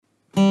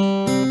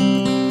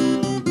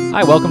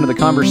Hi, welcome to the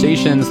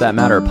Conversations That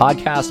Matter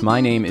podcast. My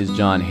name is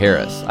John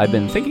Harris. I've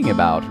been thinking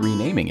about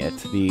renaming it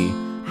the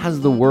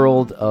As the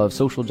World of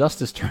Social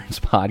Justice Turns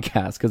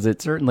podcast, because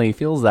it certainly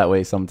feels that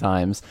way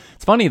sometimes.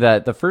 It's funny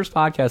that the first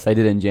podcast I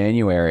did in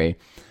January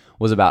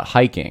was about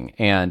hiking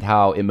and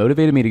how it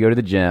motivated me to go to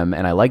the gym,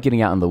 and I like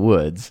getting out in the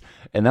woods.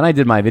 And then I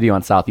did my video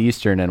on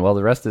Southeastern, and well,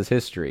 the rest is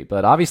history.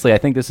 But obviously, I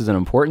think this is an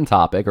important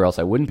topic, or else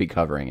I wouldn't be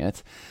covering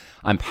it.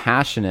 I'm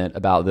passionate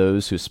about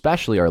those who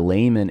especially are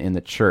laymen in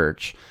the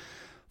church,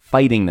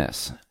 fighting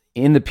this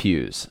in the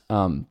pews,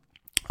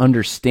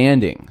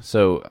 understanding.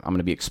 So I'm going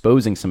to be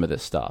exposing some of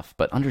this stuff,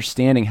 but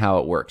understanding how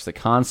it works, the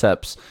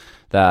concepts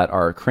that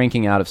are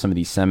cranking out of some of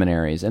these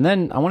seminaries. And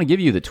then I want to give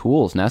you the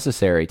tools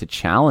necessary to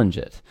challenge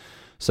it.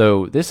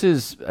 So this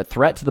is a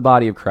threat to the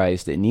body of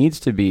Christ. It needs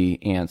to be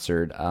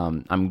answered.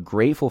 I'm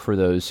grateful for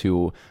those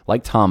who,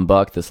 like Tom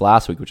Buck this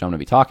last week, which I'm going to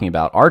be talking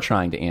about, are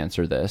trying to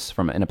answer this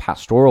in a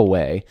pastoral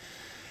way.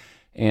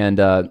 And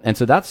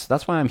so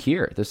that's why I'm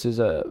here. This is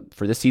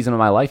for this season of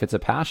my life, it's a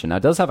passion. Now,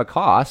 it does have a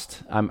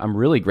cost. I'm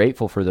really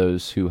grateful for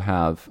those who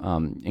have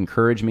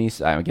encouraged me.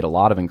 I get a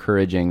lot of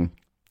encouraging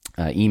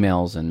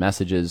emails and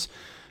messages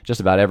just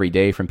about every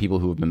day from people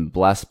who have been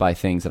blessed by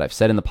things that I've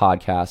said in the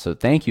podcast. So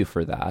thank you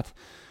for that.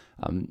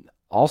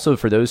 Also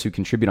for those who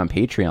contribute on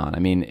Patreon. I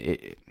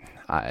mean,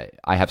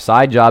 I have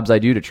side jobs I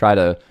do to try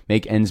to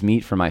make ends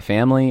meet for my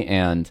family,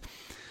 and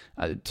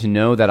to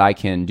know that I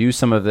can do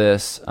some of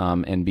this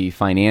and be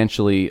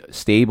financially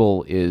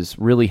stable is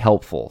really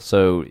helpful.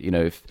 So,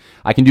 if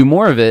I can do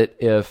more of it,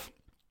 if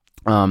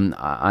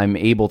I'm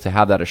able to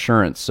have that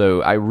assurance.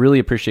 So I really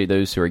appreciate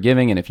those who are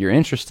giving. And if you're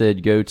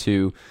interested, go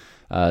to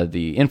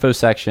the info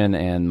section,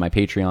 and my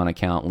Patreon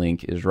account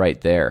link is right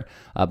there.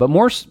 But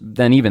more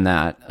than even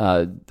that,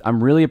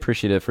 I'm really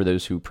appreciative for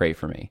those who pray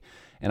for me.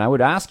 And I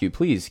would ask you,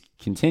 please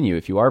continue.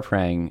 If you are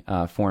praying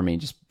for me,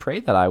 just pray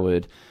that I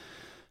would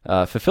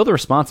fulfill the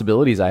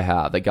responsibilities I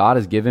have, that God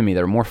has given me,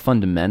 that are more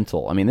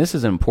fundamental. I mean, this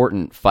is an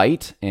important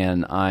fight,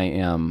 and I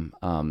am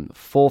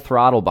full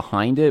throttle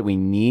behind it. We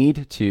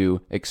need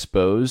to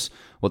expose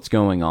what's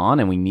going on,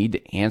 and we need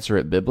to answer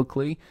it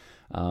biblically.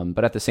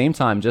 But at the same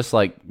time, just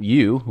like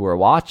you who are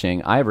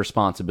watching, I have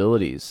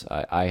responsibilities.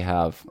 I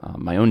have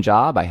my own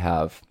job.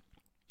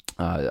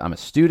 I'm a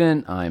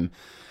student. I'm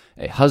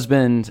a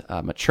husband,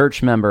 I'm a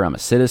church member, I'm a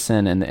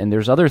citizen, and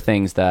there's other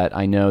things that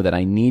I know that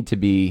I need to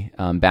be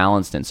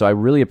balanced in. So I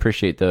really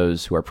appreciate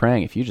those who are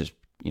praying. If you just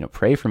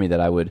pray for me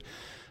that I would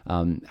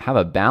have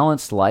a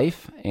balanced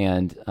life,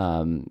 and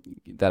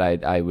that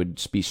I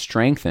would be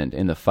strengthened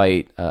in the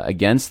fight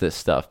against this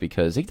stuff,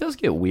 because it does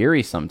get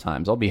weary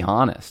sometimes, I'll be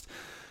honest.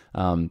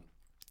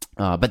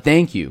 But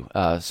thank you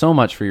so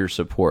much for your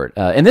support.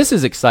 And this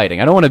is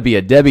exciting. I don't want to be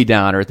a Debbie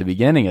Downer at the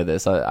beginning of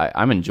this.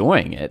 I'm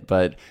enjoying it,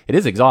 but it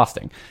is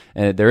exhausting,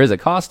 and there is a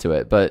cost to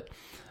it. But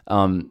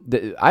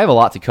I have a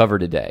lot to cover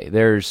today.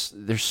 There's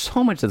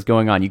so much that's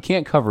going on. You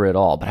can't cover it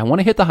all, but I want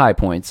to hit the high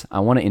points. I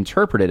want to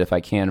interpret it if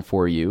I can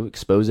for you,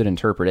 expose it,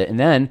 interpret it, and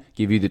then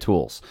give you the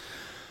tools.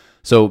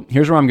 So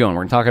here's where I'm going.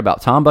 We're going to talk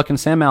about Tom Buck and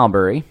Sam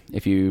Malbury.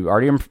 If you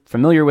already are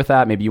familiar with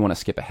that, maybe you want to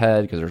skip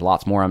ahead because there's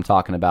lots more I'm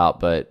talking about,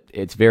 but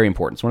it's very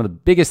important. It's one of the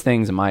biggest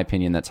things, in my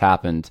opinion, that's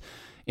happened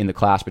in the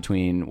clash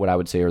between what I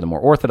would say are the more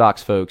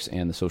orthodox folks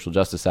and the social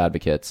justice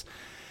advocates,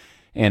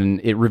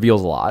 and it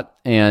reveals a lot.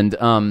 And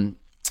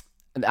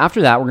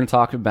after that, we're going to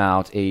talk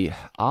about a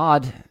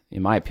odd,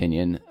 in my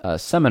opinion,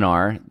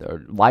 seminar,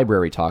 or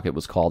library talk it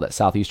was called, at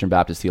Southeastern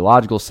Baptist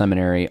Theological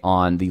Seminary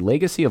on the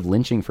legacy of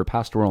lynching for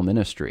pastoral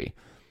ministry.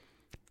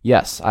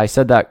 Yes, I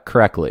said that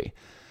correctly.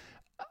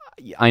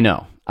 I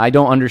know. I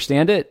don't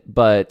understand it,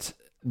 but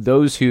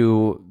those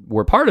who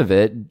were part of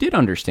it did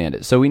understand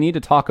it. So we need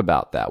to talk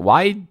about that.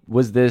 Why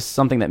was this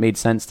something that made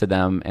sense to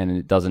them and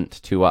it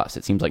doesn't to us?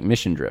 It seems like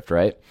mission drift,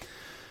 right?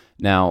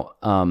 Now,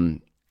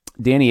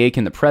 Danny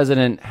Akin, the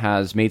president,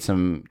 has made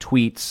some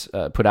tweets,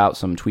 put out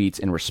some tweets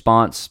in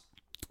response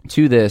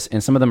to this,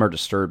 and some of them are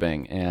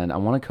disturbing, and I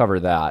want to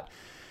cover that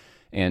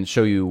and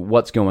show you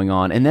what's going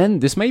on. And then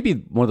this may be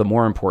one of the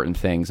more important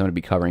things I'm going to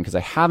be covering, because I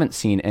haven't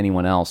seen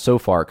anyone else so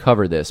far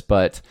cover this,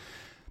 but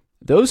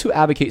those who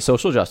advocate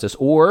social justice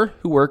or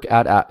who work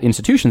at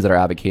institutions that are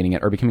advocating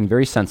it are becoming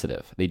very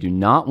sensitive. They do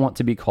not want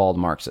to be called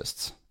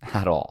Marxists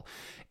at all.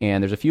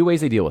 And there's a few ways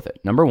they deal with it.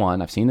 Number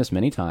one, I've seen this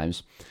many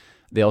times,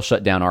 they'll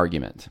shut down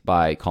argument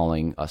by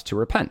calling us to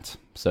repent.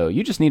 So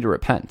you just need to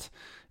repent,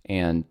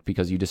 and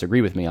because you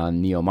disagree with me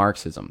on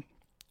neo-Marxism,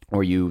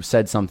 or you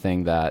said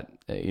something that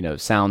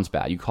sounds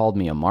bad. You called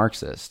me a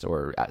Marxist,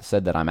 or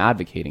said that I'm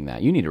advocating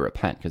that. You need to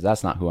repent, because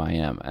that's not who I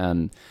am.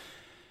 And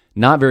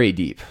not very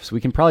deep. So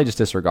we can probably just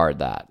disregard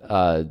that.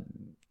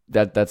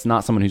 That's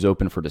not someone who's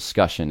open for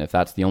discussion if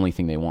that's the only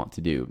thing they want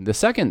to do. The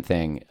second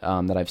thing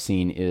that I've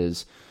seen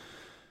is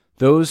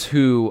those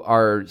who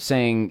are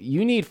saying,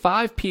 you need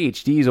 5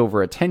 PhDs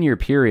over a 10-year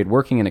period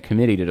working in a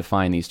committee to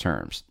define these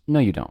terms. No,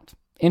 you don't.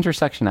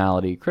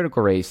 Intersectionality,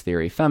 critical race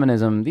theory,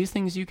 feminism, these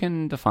things you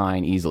can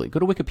define easily.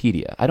 Go to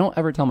Wikipedia. I don't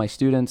ever tell my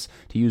students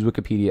to use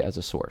Wikipedia as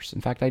a source.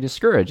 In fact, I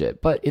discourage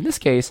it. But in this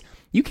case,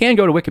 you can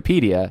go to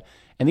Wikipedia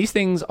And these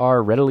things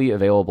are readily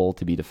available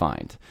to be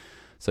defined.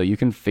 So you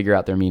can figure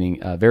out their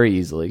meaning very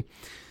easily.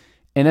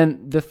 And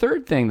then the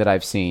third thing that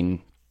I've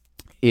seen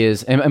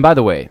is, and by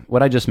the way,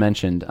 what I just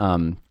mentioned,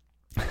 I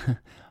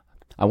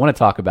want to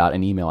talk about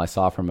an email I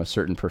saw from a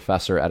certain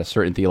professor at a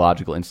certain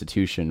theological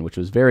institution, which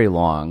was very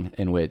long,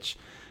 in which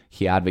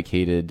he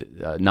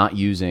advocated not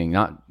using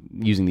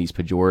these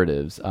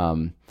pejoratives.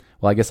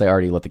 Well, I guess I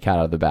already let the cat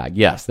out of the bag.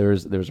 Yes, there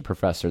was a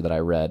professor that I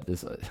read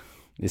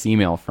this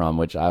email from,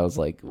 which I was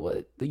like,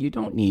 what? You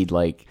don't need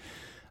like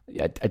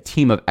a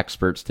team of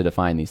experts to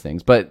define these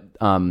things. But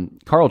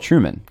Carl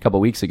Trueman, a couple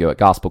of weeks ago at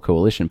Gospel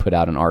Coalition, put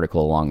out an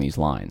article along these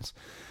lines.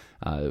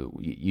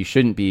 You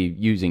shouldn't be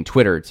using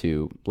Twitter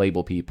to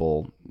label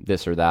people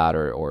this or that,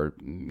 or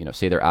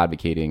say they're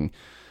advocating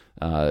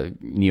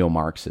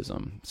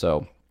neo-Marxism.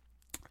 So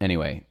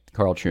anyway,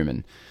 Carl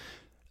Trueman.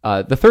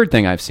 The third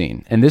thing I've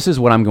seen, and this is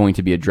what I'm going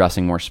to be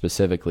addressing more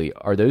specifically,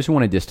 are those who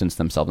want to distance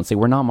themselves and say,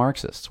 we're not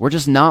Marxists. We're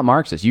just not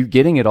Marxists. You're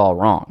getting it all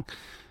wrong.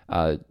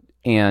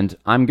 And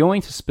I'm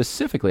going to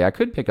specifically, I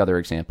could pick other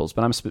examples,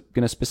 but I'm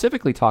going to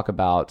specifically talk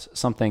about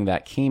something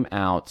that came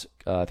out,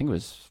 I think it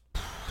was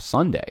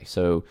Sunday,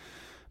 so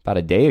about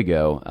a day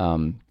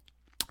ago,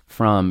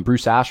 from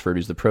Bruce Ashford,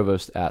 who's the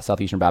provost at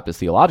Southeastern Baptist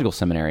Theological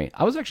Seminary.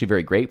 I was actually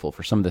very grateful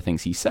for some of the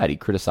things he said. He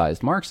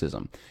criticized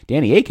Marxism.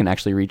 Danny Akin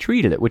actually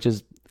retweeted it, which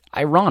is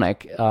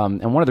ironic.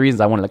 And one of the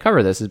reasons I wanted to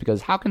cover this is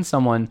because how can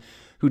someone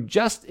who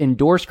just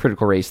endorsed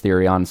critical race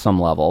theory on some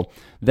level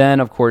then,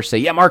 of course, say,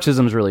 yeah,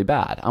 Marxism is really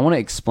bad? I want to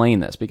explain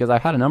this because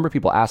I've had a number of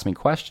people ask me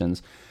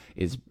questions.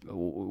 Is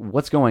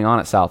what's going on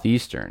at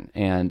Southeastern.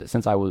 And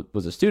since I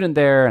was a student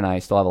there and I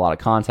still have a lot of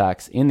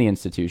contacts in the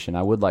institution,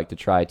 I would like to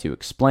try to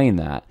explain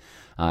that.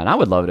 And I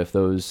would love it if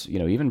those,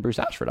 even Bruce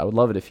Ashford, I would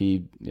love it if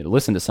he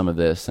listened to some of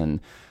this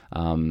and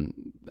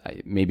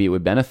maybe it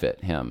would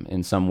benefit him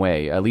in some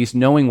way, at least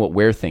knowing what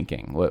we're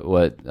thinking,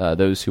 what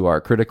those who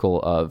are critical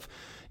of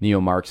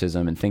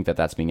neo-Marxism and think that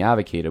that's being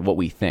advocated, what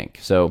we think.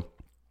 So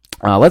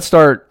let's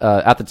start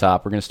at the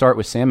top. We're going to start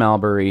with Sam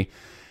Allberry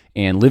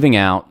and Living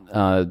Out,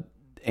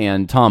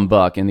 and Tom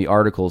Buck in the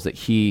articles that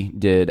he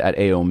did at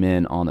AO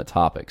Min on the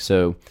topic.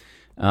 So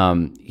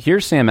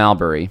here's Sam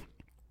Allberry.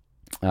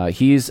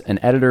 He's an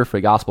editor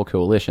for Gospel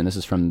Coalition. This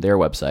is from their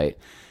website.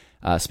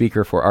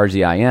 Speaker for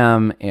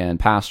RZIM and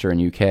pastor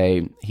in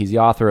UK. He's the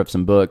author of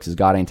some books. Is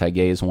God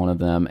Anti-Gay is one of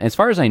them. And as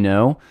far as I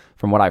know,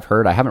 from what I've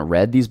heard, I haven't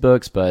read these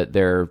books, but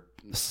they're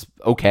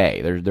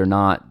okay. They're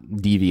not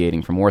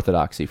deviating from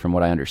orthodoxy from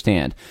what I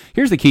understand.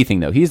 Here's the key thing,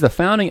 though. He's the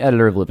founding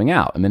editor of Living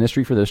Out, a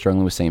ministry for those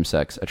struggling with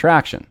same-sex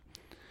attraction.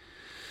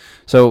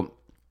 So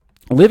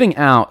Living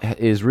Out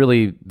is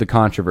really the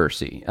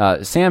controversy.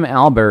 Sam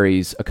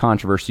Allberry's a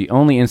controversy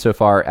only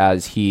insofar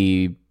as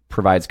he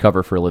provides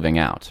cover for Living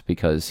Out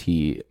because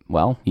he's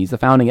the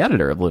founding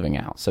editor of Living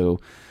Out. So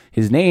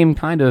his name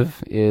kind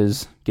of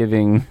is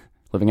giving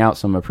Living Out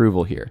some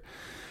approval here.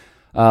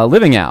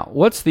 Living Out.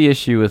 What's the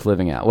issue with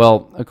Living Out?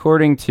 Well,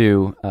 according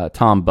to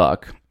Tom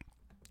Buck,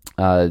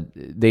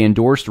 they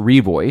endorsed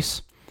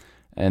Revoice,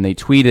 and they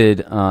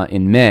tweeted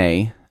in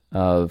May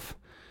of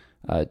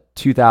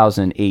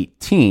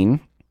 2018,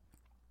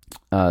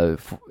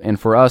 and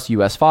for us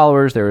U.S.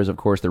 followers, there is, of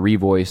course, the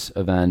Revoice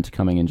event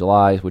coming in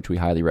July, which we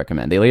highly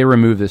recommend. They later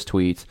removed this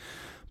tweet,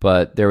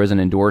 but there was an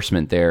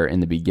endorsement there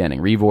in the beginning.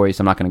 Revoice,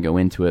 I'm not going to go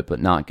into it,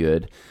 but not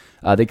good.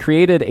 They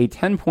created a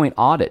 10-point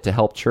audit to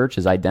help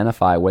churches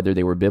identify whether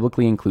they were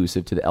biblically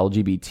inclusive to the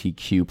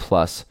LGBTQ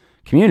plus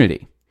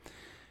community.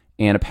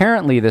 And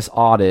apparently this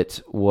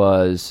audit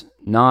was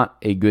not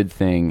a good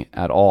thing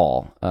at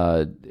all.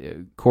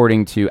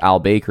 According to Al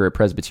Baker, a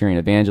Presbyterian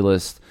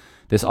evangelist,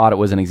 this audit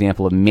was an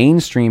example of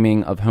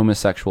mainstreaming of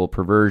homosexual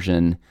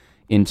perversion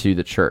into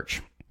the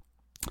church.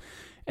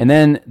 And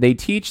then they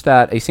teach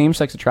that a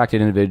same-sex attracted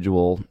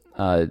individual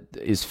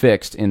is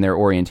fixed in their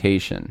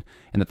orientation,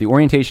 and that the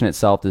orientation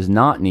itself does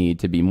not need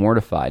to be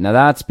mortified. Now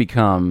that's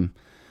become...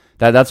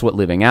 That's what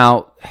Living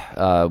Out,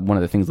 one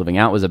of the things Living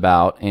Out was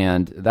about,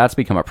 and that's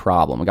become a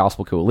problem. A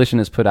Gospel Coalition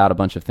has put out a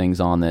bunch of things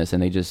on this,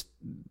 and they just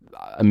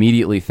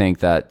immediately think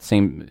that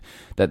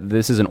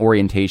this is an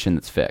orientation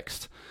that's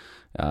fixed,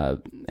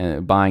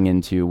 and buying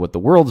into what the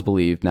world's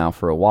believed now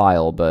for a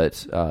while,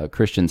 but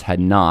Christians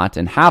had not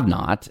and have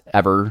not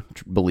ever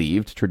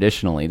believed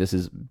traditionally. This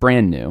is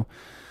brand new.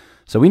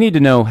 So we need to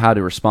know how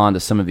to respond to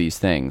some of these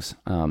things,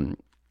 and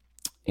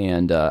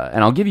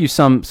I'll give you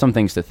some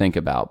things to think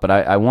about, but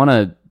I want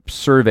to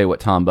survey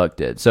what Tom Buck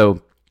did.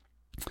 So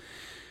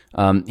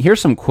here's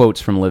some quotes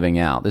from Living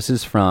Out. This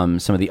is from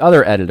some of the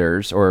other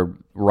editors, or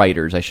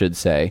writers, I should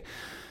say.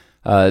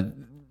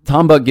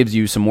 Tom Buck gives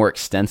you some more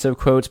extensive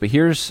quotes, but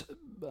here's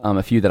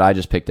a few that I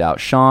just picked out.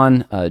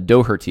 Sean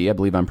Doherty, I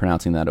believe I'm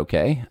pronouncing that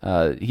okay.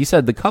 He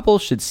said the couple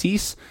should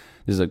cease,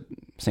 this is a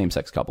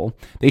same-sex couple,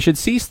 they should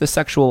cease the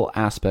sexual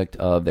aspect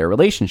of their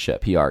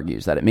relationship. He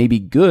argues that it may be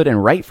good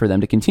and right for them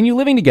to continue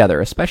living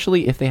together,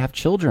 especially if they have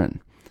children.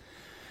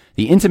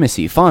 The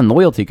intimacy, fun,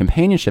 loyalty,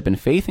 companionship, and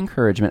faith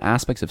encouragement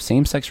aspects of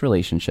same-sex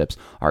relationships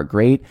are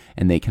great,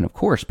 and they can, of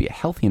course, be a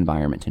healthy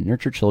environment to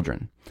nurture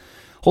children.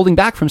 Holding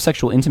back from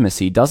sexual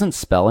intimacy doesn't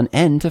spell an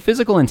end to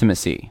physical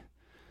intimacy.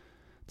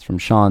 It's from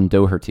Sean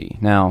Doherty.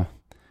 Now,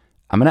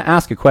 I'm going to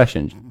ask a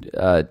question.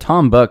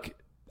 Tom Buck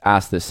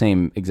asked the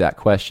same exact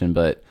question,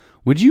 but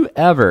would you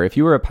ever, if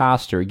you were a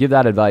pastor, give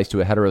that advice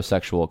to a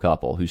heterosexual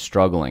couple who's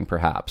struggling,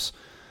 perhaps?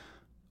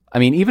 I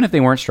mean, even if they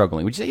weren't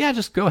struggling, would you say, yeah,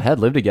 just go ahead,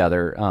 live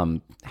together,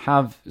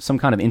 have some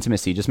kind of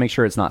intimacy, just make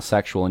sure it's not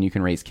sexual and you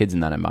can raise kids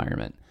in that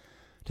environment?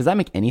 Does that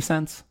make any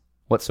sense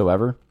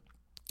whatsoever?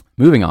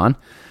 Moving on.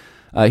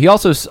 He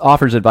also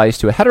offers advice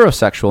to a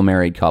heterosexual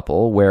married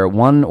couple where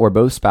one or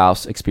both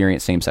spouse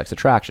experience same-sex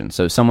attraction.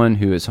 So someone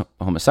who is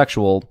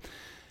homosexual,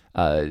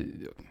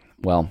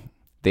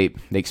 they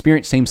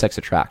experience same-sex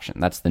attraction.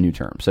 That's the new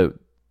term. So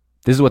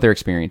this is what they're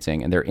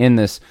experiencing, and they're in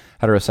this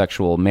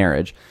heterosexual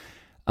marriage.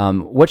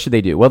 What should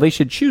they do? Well, they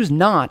should choose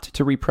not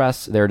to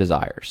repress their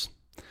desires.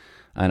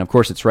 And of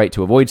course, it's right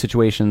to avoid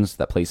situations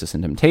that place us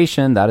in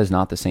temptation. That is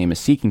not the same as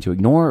seeking to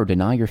ignore or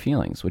deny your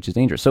feelings, which is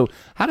dangerous. So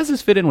how does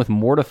this fit in with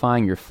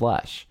mortifying your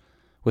flesh,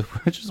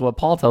 which is what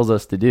Paul tells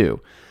us to do?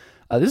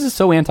 This is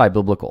so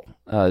anti-biblical.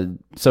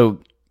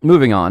 So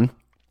moving on,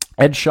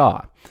 Ed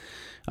Shaw,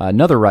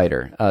 another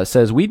writer,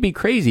 says, we'd be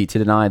crazy to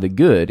deny the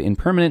good in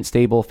permanent,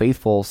 stable,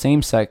 faithful,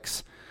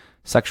 same-sex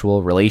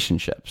sexual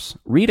relationships.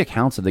 Read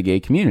accounts of the gay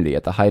community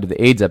at the height of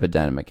the AIDS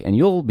epidemic, and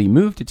you'll be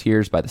moved to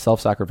tears by the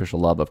self-sacrificial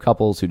love of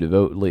couples who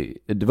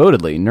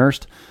devotedly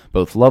nursed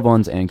both loved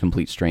ones and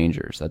complete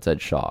strangers. That's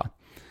Ed Shaw.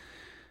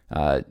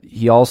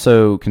 He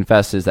also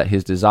confesses that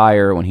his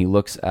desire when he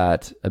looks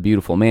at a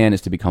beautiful man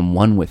is to become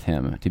one with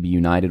him, to be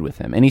united with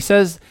him. And he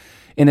says,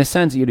 in a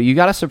sense, you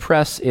got to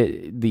suppress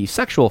the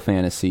sexual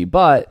fantasy,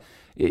 but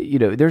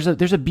there's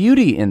a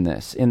beauty in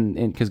this,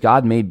 because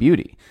God made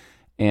beauty.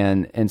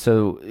 And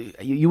so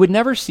you would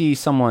never see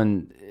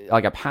someone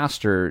like a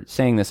pastor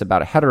saying this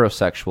about a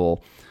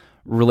heterosexual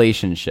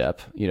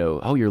relationship.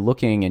 You're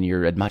looking and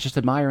you're just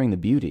admiring the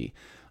beauty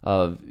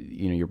of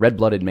your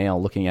red-blooded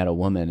male looking at a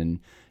woman, and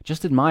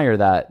just admire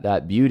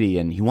that beauty,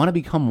 and you want to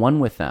become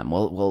one with them.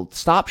 Well,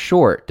 stop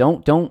short.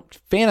 Don't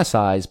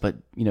fantasize, but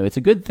it's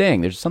a good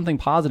thing. There's something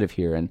positive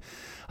here, and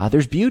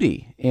there's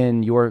beauty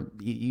in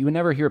you would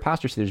never hear a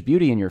pastor say there's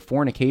beauty in your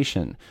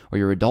fornication or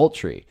your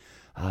adultery.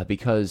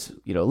 Because,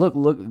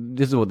 look,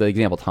 this is what the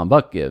example Tom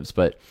Buck gives,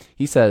 but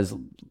he says,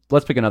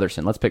 let's pick another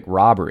sin. Let's pick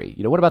robbery.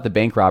 What about the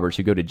bank robbers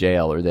who go to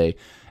jail or they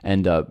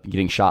end up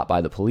getting shot by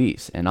the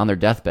police, and on their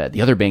deathbed,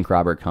 the other bank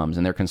robber comes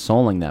and they're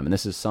consoling them. And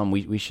this is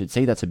we should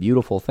say that's a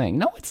beautiful thing.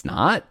 No, it's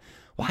not.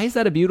 Why is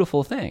that a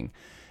beautiful thing?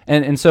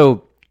 And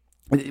so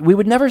we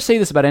would never say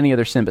this about any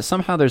other sin, but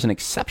somehow there's an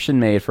exception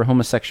made for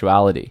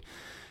homosexuality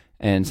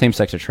and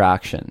same-sex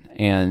attraction.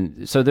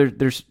 And so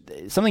there's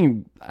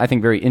something, I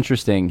think, very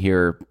interesting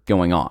here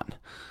going on.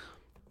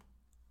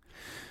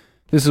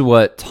 This is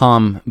what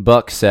Tom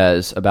Buck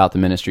says about the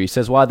ministry. He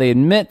says, while they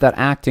admit that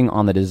acting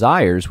on the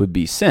desires would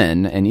be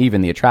sin, and even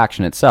the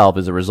attraction itself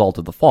is a result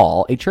of the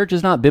fall, a church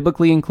is not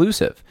biblically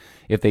inclusive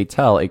if they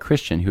tell a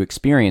Christian who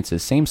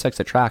experiences same-sex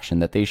attraction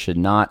that they should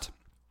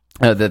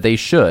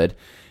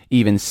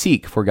even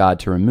seek for God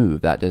to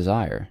remove that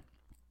desire.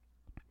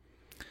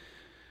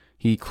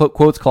 He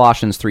quotes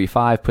Colossians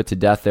 3:5, put to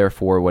death,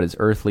 therefore, what is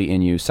earthly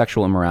in you,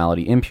 sexual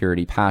immorality,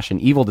 impurity, passion,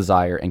 evil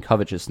desire, and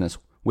covetousness,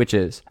 which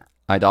is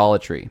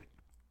idolatry.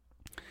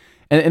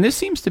 And this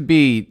seems to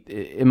be,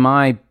 in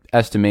my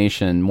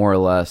estimation, more or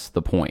less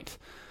the point.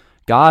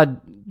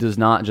 God does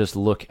not just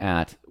look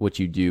at what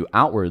you do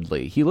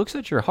outwardly. He looks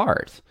at your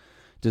heart.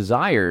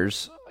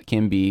 Desires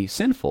can be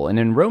sinful. And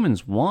in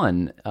Romans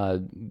 1,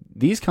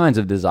 these kinds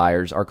of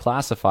desires are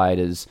classified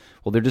as,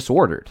 they're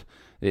disordered.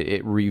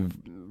 It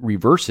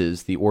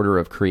reverses the order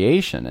of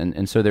creation,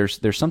 and so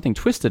there's something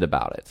twisted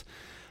about it.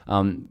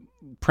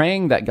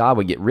 Praying that God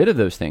would get rid of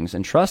those things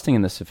and trusting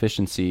in the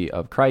sufficiency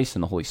of Christ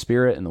and the Holy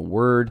Spirit and the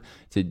Word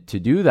to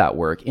do that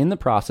work in the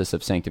process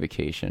of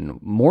sanctification,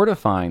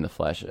 mortifying the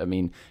flesh. I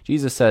mean,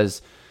 Jesus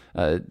says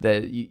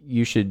that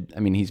you should. I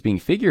mean, he's being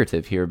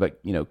figurative here,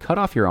 but cut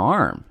off your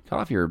arm, cut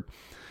off your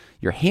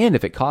hand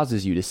if it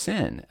causes you to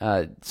sin.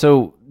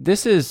 So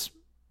this is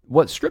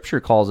what Scripture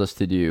calls us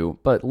to do,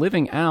 but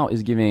living out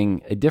is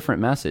giving a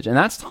different message. And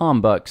that's Tom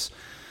Buck's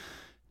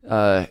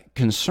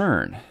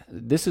concern.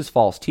 This is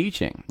false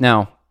teaching.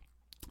 Now,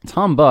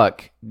 Tom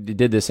Buck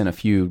did this in a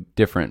few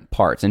different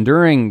parts. And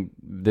during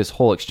this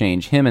whole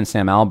exchange, him and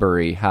Sam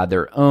Albury had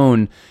their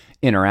own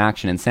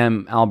interaction. And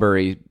Sam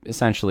Albury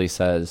essentially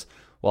says,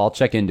 well, I'll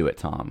check into it,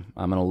 Tom.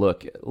 I'm going to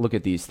look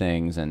at these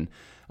things, and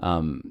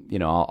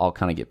I'll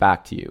kind of get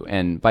back to you.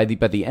 And by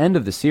the end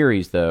of the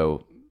series,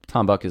 though,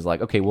 Tom Buck is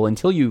like, okay, well,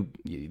 until you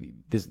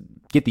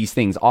get these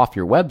things off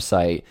your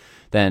website,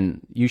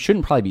 then you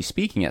shouldn't probably be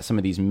speaking at some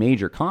of these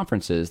major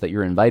conferences that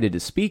you're invited to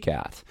speak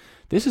at.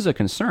 This is a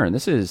concern.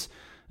 This is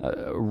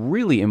a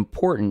really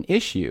important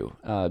issue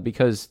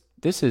because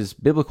this is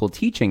biblical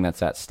teaching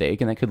that's at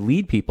stake, and that could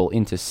lead people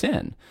into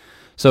sin.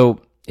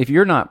 So if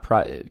you're not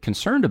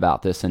concerned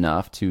about this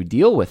enough to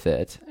deal with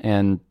it,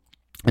 and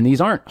these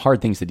aren't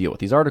hard things to deal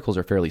with. These articles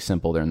are fairly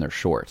simple, they're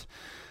short.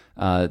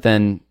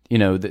 then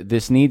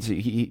this needs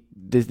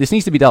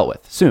to be dealt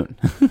with soon.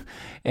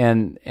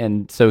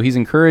 and so he's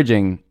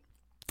encouraging,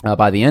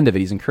 by the end of it,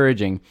 he's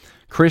encouraging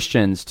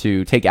Christians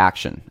to take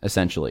action,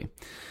 essentially.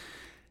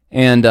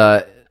 And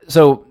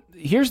so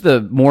here's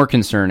the more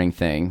concerning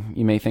thing.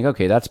 You may think,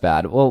 okay, that's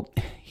bad. Well,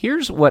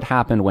 here's what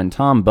happened when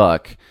Tom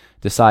Buck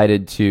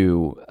decided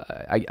to,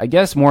 I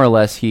guess more or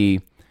less,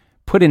 he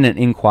put in an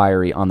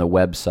inquiry on the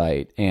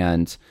website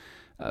and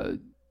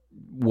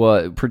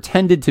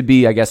pretended to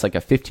be, I guess, like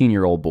a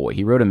 15-year-old boy.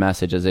 He wrote a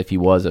message as if he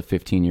was a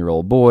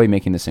 15-year-old boy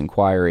making this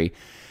inquiry.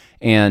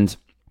 And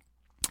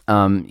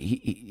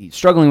he's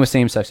struggling with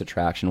same-sex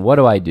attraction. What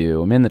do I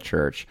do? I'm in the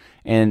church.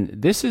 And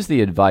this is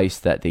the advice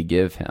that they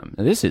give him.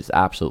 Now, this is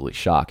absolutely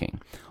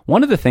shocking.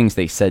 One of the things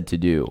they said to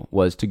do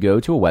was to go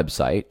to a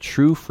website,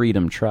 True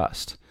Freedom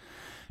Trust.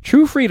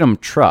 True Freedom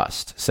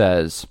Trust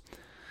says,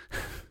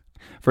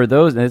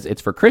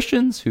 it's for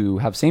Christians who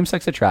have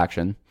same-sex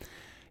attraction,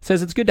 it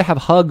says it's good to have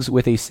hugs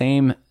with a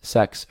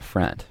same-sex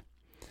friend.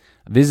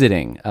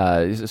 Visiting,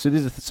 so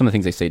these are some of the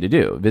things they say to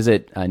do.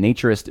 Visit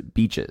naturist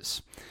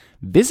beaches.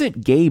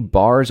 Visit gay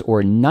bars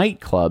or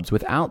nightclubs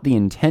without the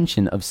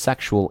intention of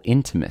sexual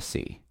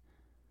intimacy.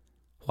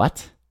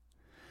 What?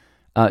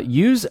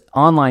 Use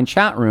online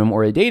chat room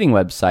or a dating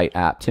website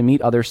app to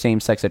meet other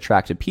same-sex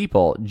attracted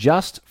people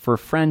just for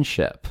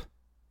friendship.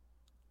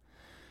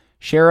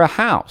 Share a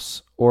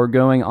house or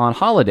going on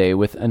holiday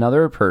with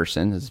another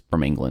person, this is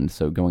from England,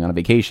 so going on a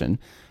vacation,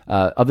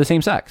 of the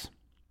same sex.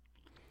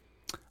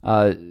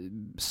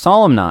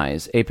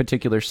 Solemnize a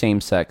particular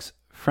same-sex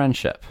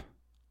friendship.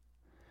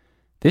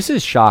 This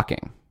is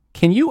shocking.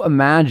 Can you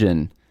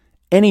imagine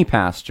any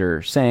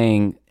pastor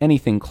saying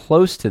anything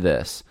close to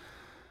this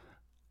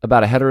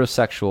about a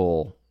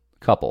heterosexual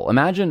couple?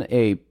 Imagine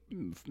a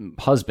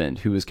husband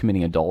who is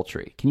committing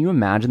adultery. Can you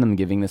imagine them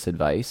giving this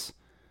advice?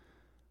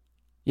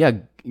 Yeah,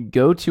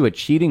 go to a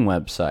cheating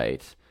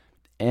website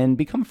and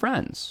become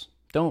friends.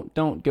 Don't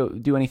go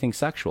do anything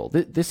sexual.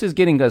 This is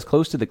getting as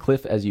close to the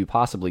cliff as you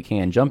possibly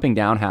can, jumping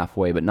down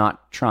halfway, but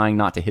not trying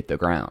not to hit the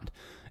ground,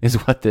 is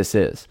what this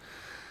is.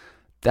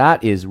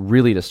 That is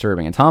really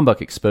disturbing, and Tom Buck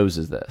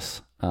exposes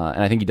this,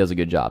 and I think he does a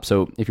good job.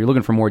 So if you're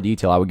looking for more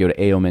detail, I would go to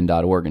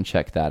aomin.org and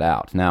check that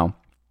out. Now,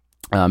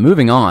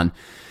 moving on,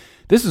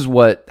 this is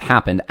what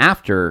happened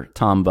after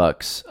Tom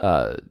Buck's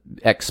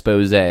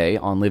expose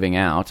on living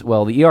out.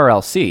 Well, the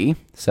ERLC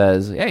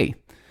says, hey,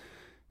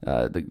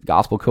 the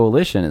Gospel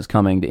Coalition is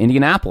coming to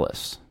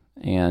Indianapolis,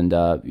 and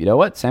you know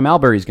what? Sam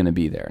Albury's going to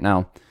be there.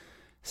 Now,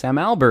 Sam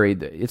Albury,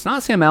 it's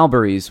not Sam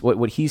Albury's,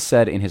 what he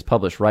said in his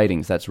published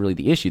writings, that's really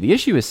the issue. The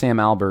issue is Sam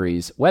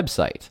Albury's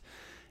website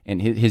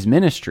and his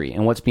ministry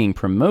and what's being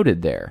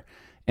promoted there.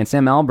 And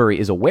Sam Albury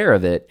is aware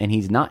of it, and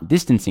he's not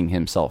distancing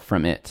himself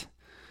from it,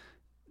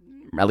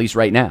 at least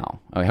right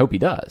now. I hope he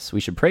does. We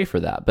should pray for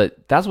that.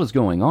 But that's what's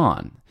going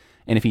on.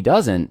 And if he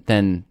doesn't,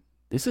 then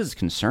this is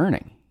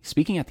concerning.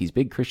 Speaking at these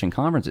big Christian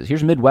conferences.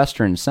 Here's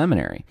Midwestern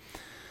Seminary.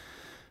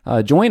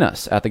 Join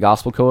us at the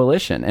Gospel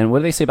Coalition. And what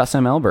do they say about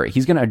Sam Albury?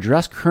 He's going to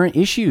address current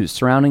issues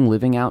surrounding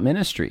living out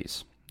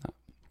ministries.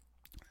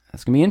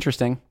 That's going to be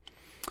interesting.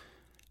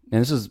 And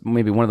this is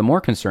maybe one of the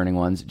more concerning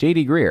ones.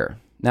 J.D. Greear.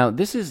 Now,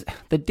 this is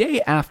the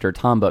day after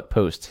Tom Buck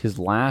posts his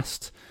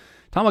last...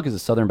 Tom Buck is a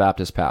Southern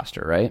Baptist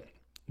pastor, right?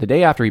 The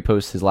day after he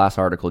posts his last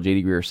article,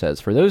 J.D. Greear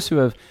says, for those who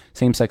have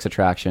same-sex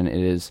attraction,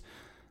 it is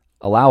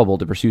allowable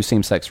to pursue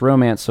same-sex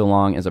romance so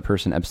long as a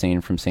person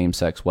abstains from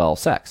same-sex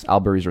sex.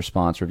 Albury's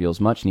response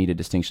reveals much needed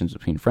distinctions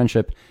between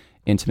friendship,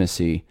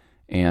 intimacy,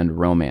 and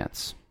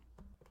romance.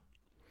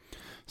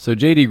 So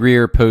J.D.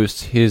 Greear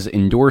posts his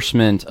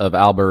endorsement of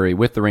Albury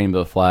with the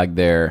rainbow flag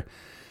there,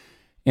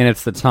 and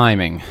it's the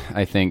timing,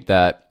 I think,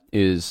 that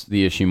is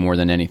the issue more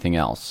than anything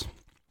else.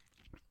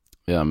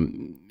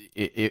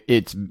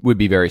 It would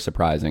be very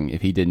surprising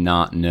if he did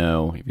not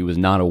know, if he was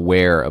not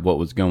aware of what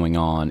was going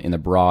on in the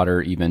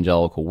broader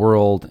evangelical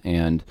world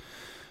and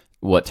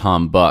what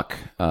Tom Buck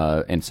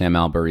and Sam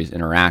Albury's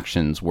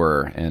interactions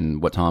were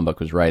and what Tom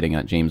Buck was writing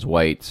at James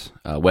White's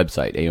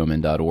website,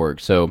 aomin.org.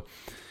 So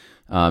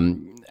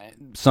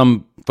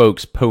some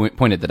folks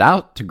pointed that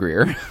out to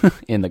Greear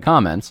in the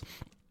comments,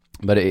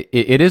 but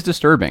it is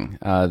disturbing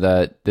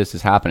that this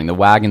is happening. The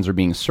wagons are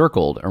being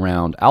circled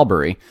around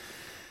Albury,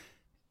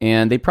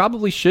 and they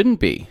probably shouldn't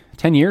be.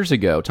 10 years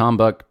ago, Tom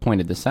Buck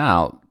pointed this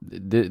out.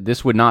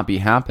 This would not be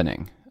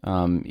happening.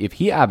 If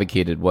he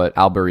advocated what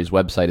Albury's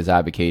website is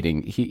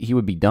advocating, he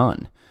would be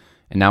done.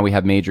 And now we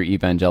have major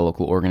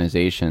evangelical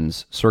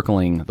organizations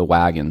circling the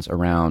wagons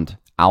around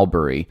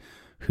Albury,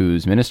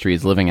 whose ministry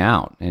is living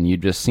out. And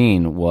you've just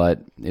seen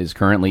what is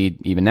currently,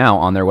 even now,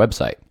 on their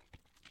website.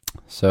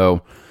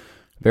 So,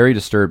 very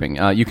disturbing.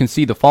 You can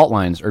see the fault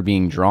lines are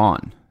being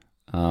drawn.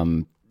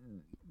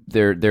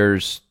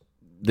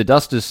 The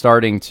dust is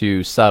starting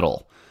to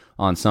settle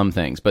on some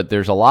things, but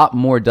there's a lot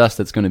more dust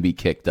that's going to be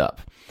kicked up.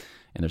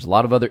 And there's a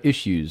lot of other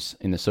issues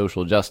in the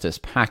social justice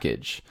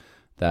package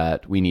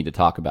that we need to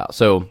talk about.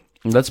 So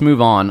let's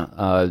move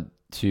on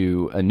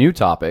to a new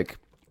topic,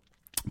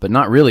 but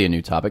not really a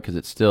new topic because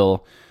it's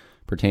still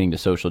pertaining to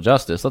social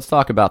justice, let's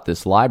talk about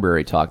this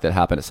library talk that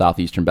happened at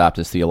Southeastern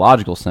Baptist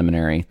Theological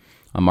Seminary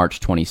on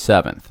March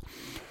 27th.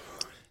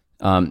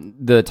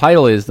 The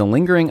title is The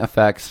Lingering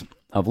Effects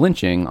of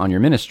Lynching on Your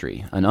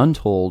Ministry, An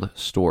Untold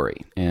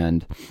Story.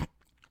 And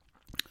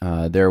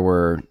there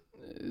were,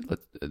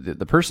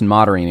 the person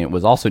moderating it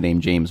was also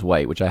named James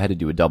White, which I had to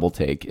do a double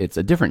take. It's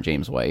a different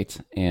James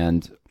White.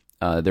 And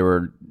there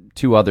were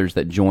two others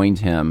that joined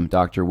him,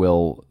 Dr.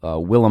 Will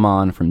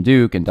Willimon from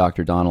Duke and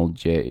Dr. Donald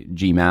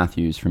G.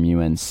 Matthews from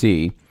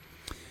UNC.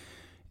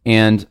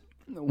 And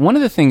one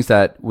of the things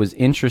that was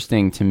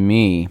interesting to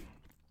me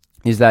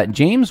is that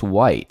James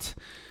White,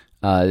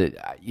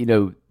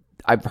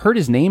 I've heard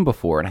his name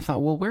before, and I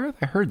thought, well, where have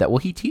I heard that? Well,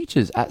 he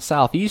teaches at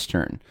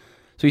Southeastern.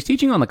 So he's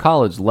teaching on the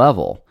college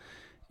level.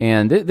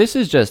 And this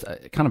is just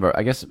kind of,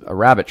 a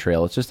rabbit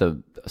trail. It's just a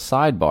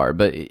sidebar,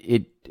 but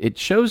it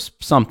shows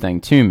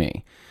something to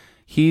me.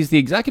 He's the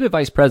executive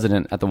vice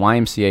president at the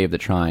YMCA of the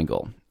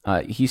Triangle.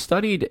 He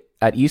studied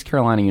at East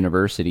Carolina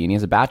University, and he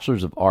has a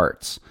bachelor's of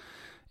arts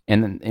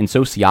in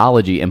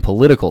sociology and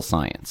political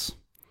science.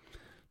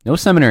 No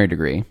seminary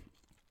degree.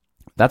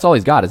 That's all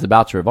he's got is a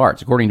bachelor of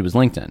arts, according to his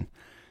LinkedIn.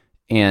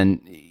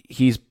 And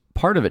he's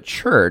part of a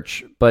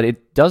church, but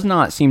it does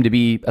not seem to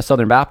be a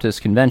Southern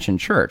Baptist Convention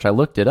church. I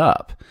looked it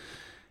up.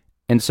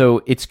 And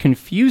so it's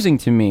confusing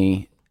to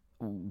me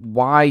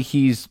why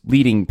he's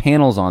leading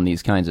panels on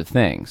these kinds of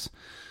things.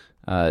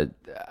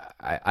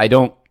 I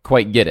don't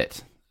quite get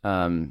it.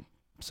 And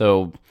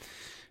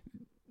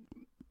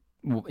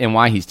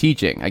why he's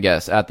teaching, I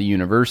guess, at the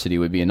university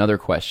would be another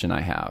question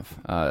I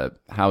have.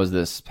 How is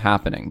this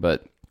happening?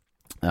 But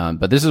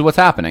this is what's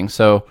happening.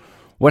 So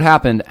what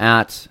happened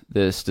at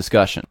this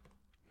discussion?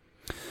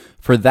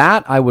 For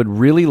that, I would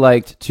really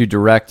like to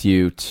direct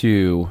you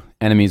to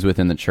Enemies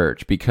Within the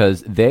Church,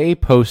 because they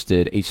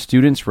posted a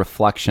student's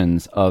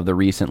reflections of the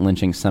recent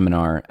lynching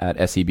seminar at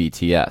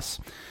SEBTS.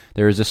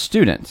 There is a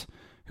student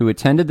who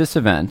attended this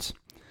event,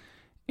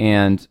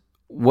 and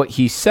what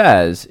he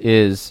says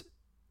is,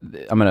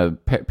 I'm going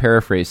to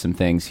paraphrase some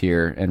things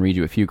here and read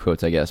you a few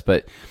quotes, I guess,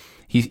 but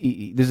this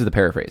is the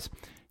paraphrase.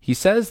 He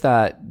says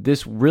that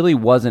this really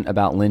wasn't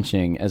about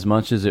lynching as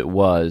much as it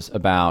was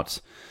about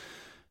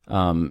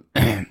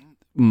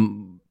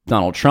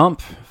Donald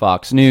Trump,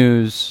 Fox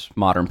News,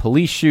 modern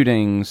police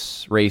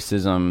shootings,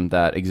 racism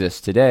that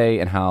exists today,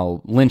 and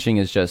how lynching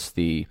is just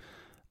these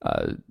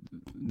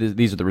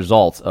are the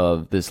results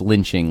of this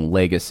lynching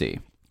legacy.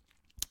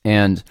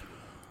 And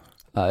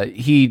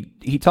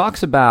he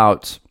talks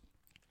about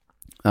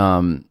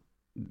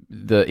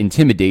the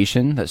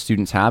intimidation that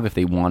students have if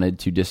they wanted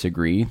to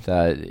disagree,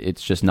 that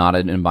it's just not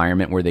an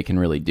environment where they can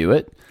really do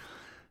it.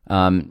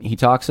 He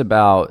talks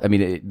about,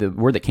 the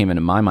word that came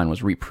into my mind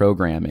was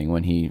reprogramming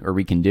or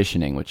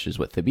reconditioning, which is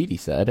what Thabiti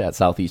said at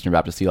Southeastern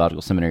Baptist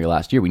Theological Seminary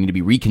last year. We need to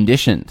be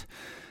reconditioned.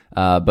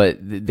 But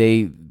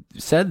they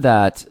said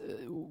that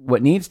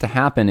what needs to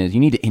happen is you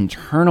need to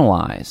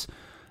internalize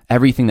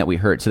everything that we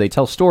heard. So they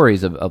tell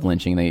stories of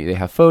lynching. They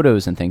have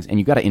photos and things, and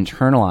you've got to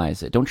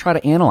internalize it. Don't try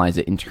to analyze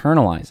it,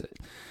 internalize it.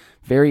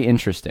 Very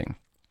interesting.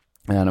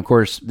 And of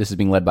course, this is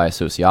being led by a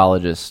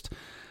sociologist,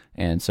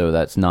 and so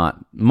that's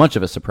not much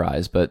of a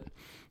surprise, but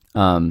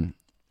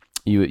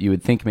you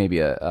would think maybe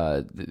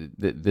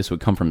this would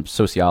come from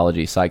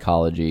sociology,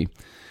 psychology.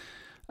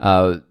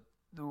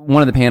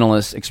 One of the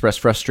panelists expressed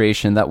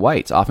frustration that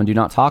whites often do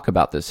not talk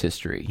about this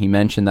history. He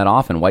mentioned that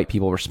often white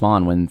people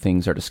respond when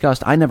things are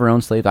discussed, I never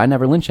owned slaves, I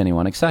never lynch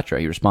anyone,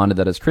 etc. He responded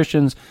that as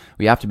Christians,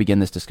 we have to begin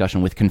this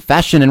discussion with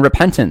confession and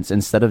repentance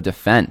instead of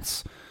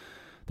defense.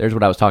 There's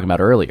what I was talking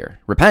about earlier.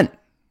 Repent.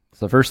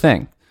 It's the first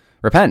thing.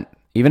 Repent.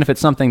 Even if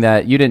it's something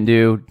that you didn't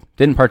do,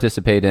 didn't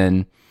participate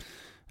in,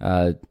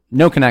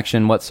 no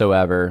connection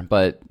whatsoever,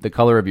 but the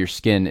color of your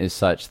skin is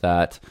such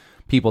that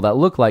people that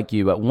look like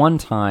you at one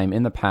time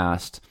in the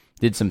past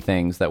did some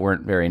things that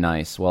weren't very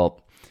nice.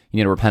 Well, you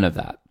need to repent of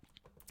that.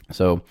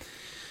 So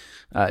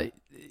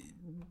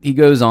he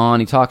goes on,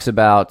 he talks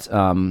about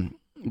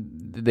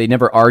they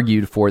never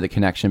argued for the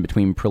connection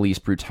between police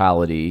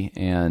brutality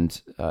and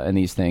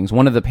these things.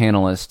 One of the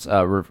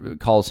panelists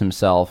calls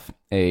himself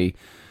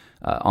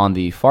on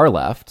the far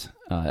left,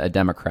 a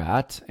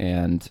Democrat,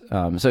 and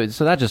so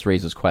that just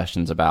raises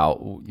questions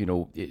about,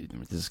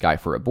 is this guy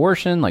for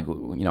abortion? Like,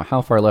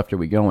 how far left are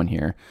we going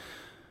here?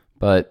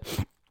 But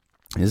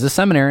this is a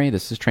seminary.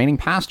 This is training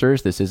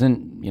pastors. This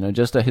isn't,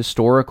 just a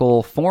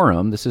historical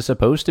forum. This is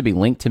supposed to be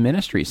linked to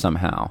ministry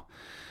somehow.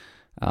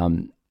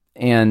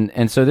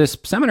 And so this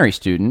seminary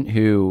student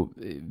who,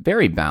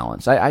 very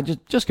balanced, I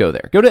just go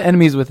there. Go to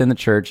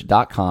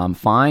enemieswithinthechurch.com,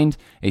 find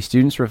a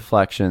student's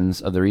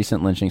reflections of the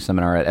recent lynching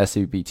seminar at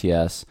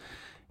SEBTS,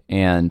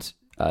 and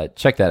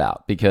check that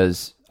out,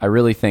 because I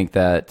really think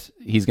that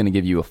he's going to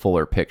give you a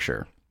fuller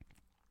picture.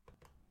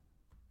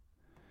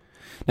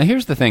 Now,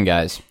 here's the thing,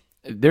 guys.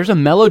 There's a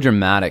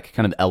melodramatic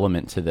kind of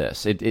element to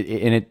this, and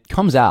it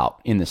comes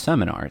out in the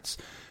seminar.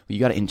 You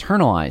got to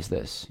internalize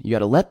this. You got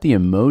to let the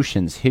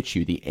emotions hit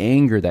you, the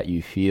anger that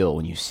you feel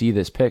when you see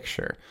this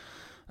picture.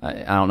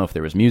 I don't know if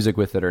there was music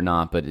with it or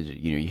not, but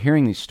you're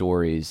hearing these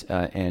stories,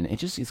 and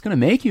it's going to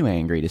make you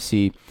angry to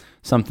see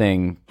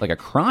something like a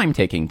crime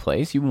taking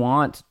place.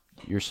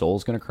 Your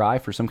soul's going to cry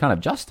for some kind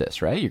of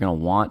justice, right? You're going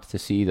to want to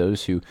see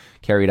those who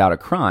carried out a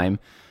crime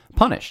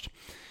punished.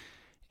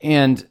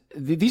 And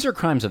these are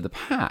crimes of the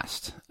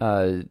past,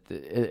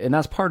 and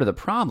that's part of the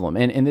problem.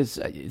 And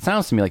it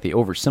sounds to me like they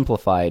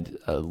oversimplified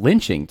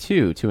lynching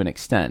too, to an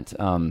extent.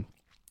 I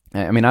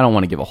mean, I don't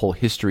want to give a whole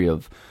history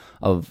of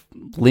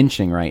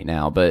lynching right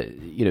now, but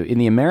in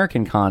the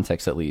American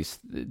context, at least,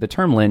 the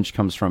term lynch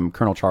comes from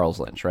Colonel Charles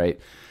Lynch, right?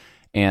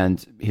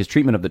 And his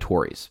treatment of the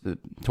Tories. The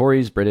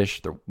Tories,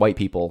 British, they're white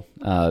people,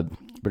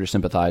 British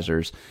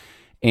sympathizers,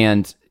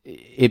 and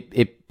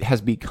it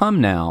has become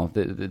now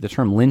the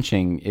term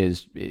lynching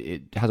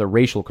it has a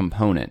racial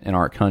component in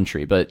our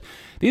country. But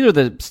these are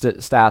the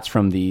stats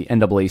from the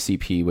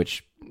NAACP,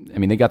 which, I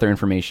mean, they got their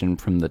information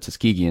from the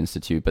Tuskegee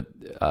Institute, but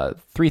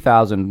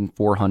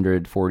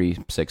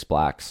 3,446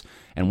 blacks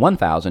and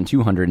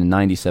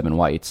 1,297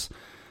 whites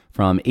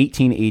from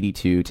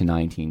 1882 to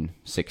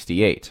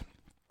 1968.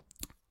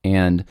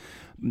 And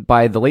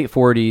by the late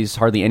 40s,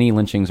 hardly any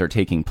lynchings are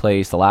taking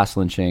place. The last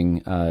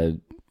lynching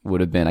would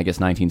have been, I guess,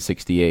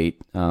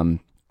 1968.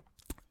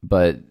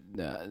 But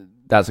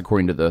that's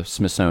according to the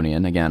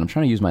Smithsonian. Again, I'm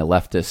trying to use my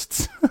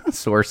leftist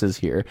sources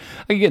here.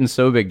 I could get in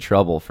so big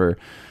trouble for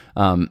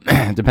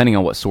depending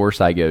on what source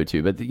I go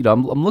to. But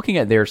I'm looking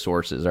at their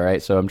sources. All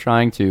right, so I'm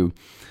trying to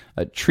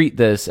treat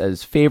this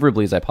as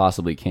favorably as I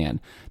possibly can.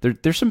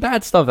 There's some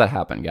bad stuff that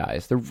happened,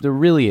 guys. There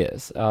really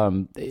is.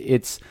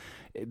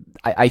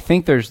 I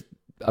think there's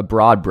a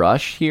broad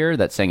brush here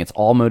that's saying it's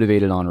all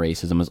motivated on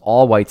racism, it's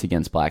all whites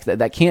against blacks.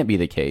 That can't be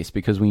the case,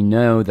 because we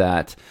know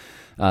that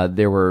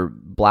there were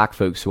black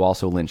folks who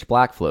also lynched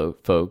black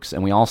folks,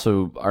 and we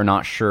also are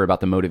not sure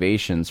about the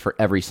motivations for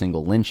every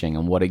single lynching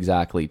and what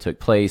exactly took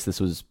place.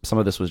 Some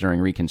of this was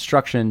during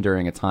Reconstruction,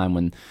 during a time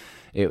when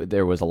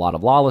there was a lot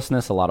of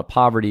lawlessness, a lot of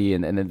poverty,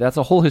 and that's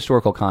a whole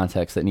historical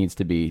context that needs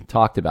to be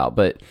talked about.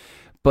 But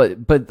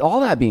all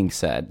that being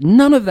said,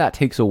 none of that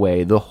takes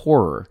away the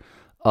horror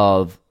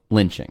of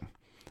lynching,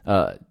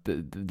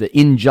 the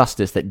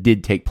injustice that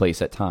did take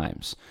place at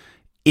times.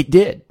 It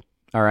did,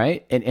 all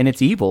right, and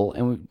it's evil,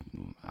 and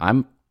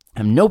I'm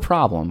no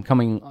problem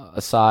coming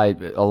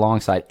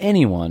alongside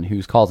anyone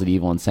who calls it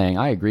evil and saying,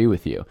 I agree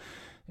with you.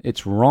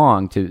 It's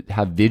wrong to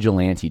have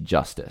vigilante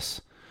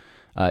justice.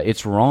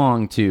 It's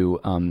wrong to,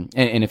 and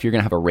if you're going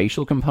to have a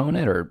racial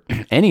component or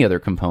any other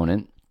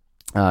component,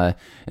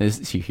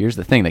 here's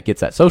the thing that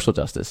gets at social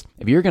justice.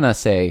 If you're going to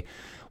say,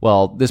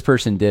 well, this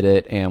person did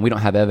it and we don't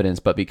have evidence,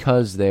 but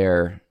because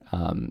they're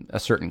a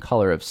certain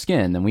color of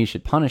skin, then we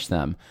should punish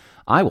them,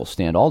 I will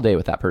stand all day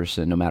with that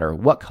person, no matter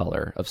what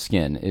color of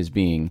skin is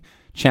being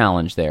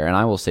challenged there. And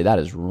I will say that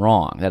is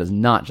wrong. That is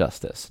not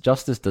justice.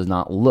 Justice does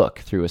not look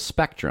through a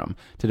spectrum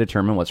to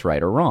determine what's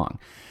right or wrong.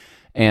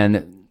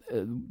 And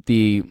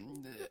the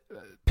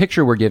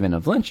picture we're given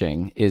of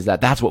lynching is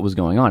that that's what was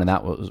going on, and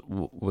that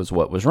was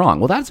what was wrong.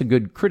 Well, that's a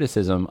good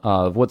criticism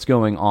of what's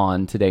going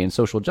on today in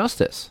social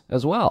justice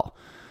as well.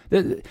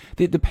 The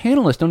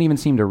panelists don't even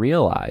seem to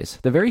realize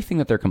the very thing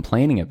that they're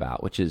complaining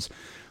about, which is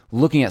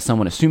looking at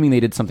someone, assuming they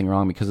did something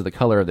wrong because of the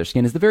color of their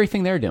skin, is the very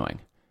thing they're doing.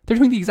 They're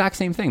doing the exact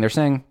same thing. They're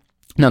saying,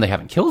 no, they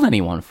haven't killed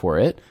anyone for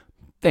it,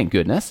 thank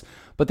goodness,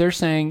 but they're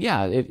saying,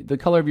 yeah, the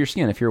color of your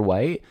skin, if you're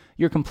white,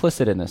 you're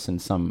complicit in this in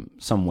some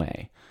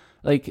way.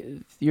 Like,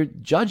 you're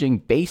judging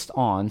based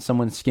on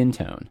someone's skin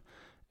tone,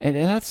 and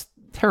that's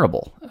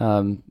terrible.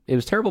 It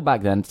was terrible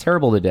back then. It's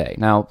terrible today.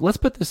 Now, let's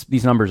put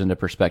these numbers into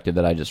perspective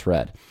that I just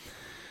read.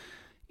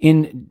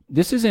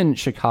 This is in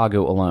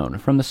Chicago alone.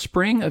 From the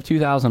spring of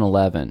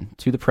 2011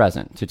 to the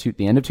present, to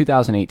the end of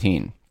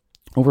 2018,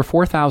 over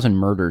 4,000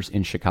 murders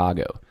in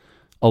Chicago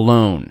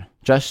alone,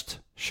 just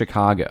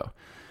Chicago.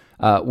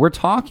 We're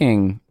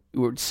talking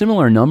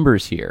similar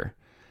numbers here.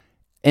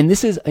 And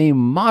this is a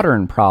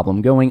modern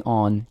problem going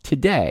on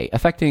today,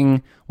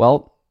 affecting,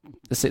 well,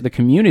 the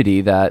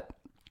community that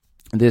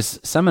this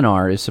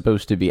seminar is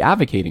supposed to be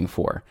advocating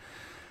for.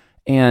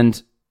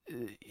 And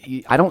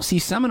I don't see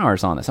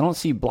seminars on this. I don't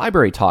see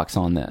library talks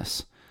on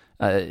this.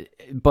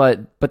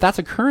 But that's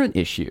a current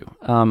issue.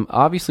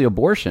 Obviously,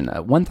 abortion.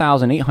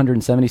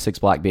 1,876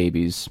 black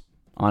babies,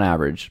 on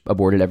average,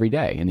 aborted every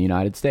day in the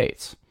United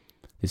States.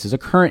 This is a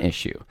current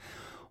issue.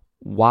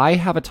 Why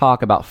have a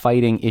talk about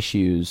fighting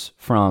issues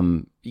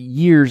from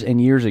years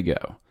and years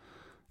ago?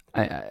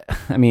 I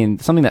mean,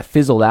 something that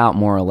fizzled out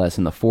more or less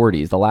in the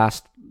 40s. The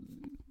last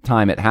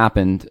time it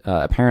happened,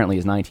 apparently,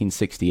 is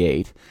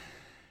 1968.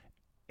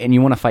 And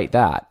you want to fight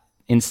that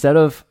instead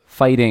of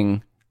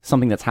fighting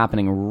something that's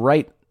happening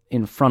right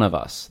in front of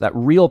us, that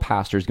real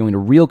pastors going to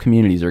real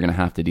communities are going to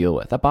have to deal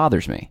with. That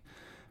bothers me.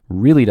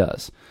 Really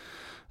does.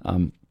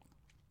 I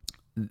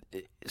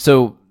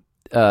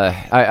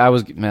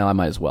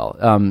might as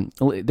well.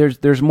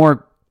 There's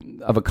more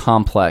of a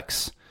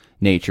complex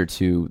nature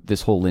to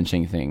this whole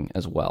lynching thing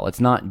as well. It's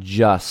not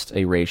just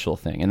a racial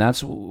thing. And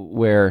that's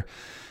where,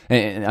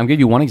 and I'll give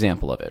you one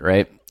example of it,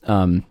 right?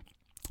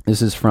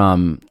 This is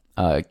from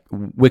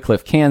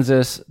Wycliffe,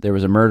 Kansas, there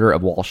was a murder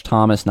of Walsh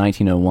Thomas,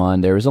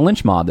 1901. There was a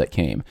lynch mob that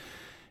came.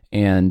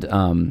 And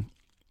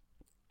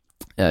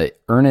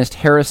Ernest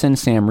Harrison,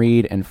 Sam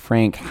Reed, and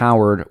Frank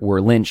Howard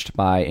were lynched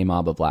by a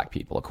mob of black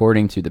people,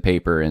 according to the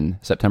paper in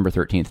September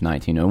 13th,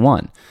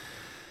 1901.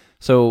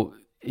 So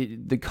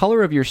the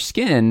color of your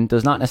skin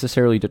does not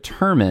necessarily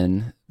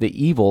determine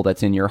the evil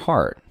that's in your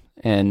heart.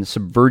 And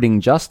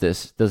subverting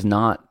justice does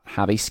not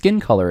have a skin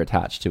color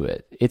attached to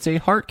it. It's a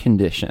heart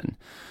condition.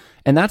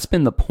 And that's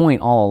been the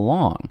point all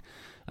along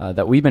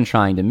that we've been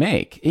trying to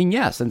make. And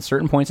yes, at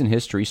certain points in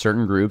history,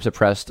 certain groups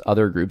oppressed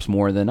other groups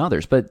more than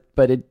others, but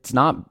it's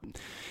not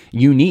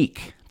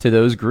unique to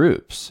those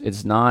groups.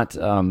 It's not,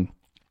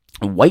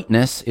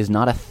 whiteness is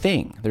not a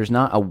thing. There's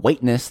not a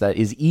whiteness that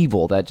is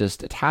evil that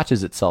just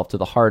attaches itself to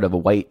the heart of a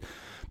white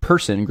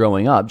person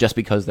growing up just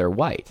because they're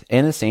white.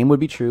 And the same would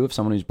be true of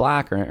someone who's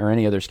black or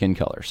any other skin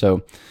color.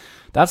 So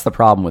that's the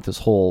problem with this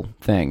whole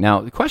thing.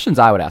 Now, the questions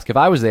I would ask, if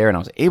I was there and I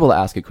was able to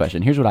ask a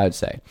question, here's what I would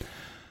say.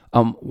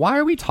 Why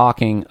are we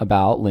talking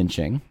about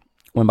lynching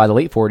when by the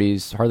late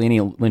 40s, hardly any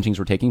lynchings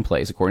were taking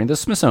place, according to the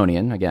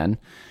Smithsonian, again,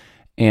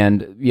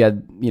 and you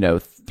had,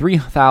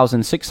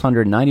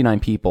 3,699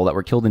 people that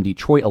were killed in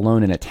Detroit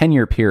alone in a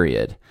 10-year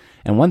period,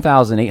 and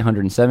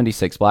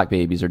 1,876 black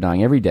babies are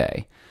dying every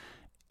day,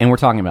 and we're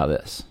talking about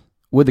this.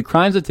 Would the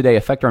crimes of today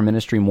affect our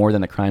ministry more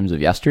than the crimes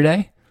of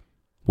yesterday?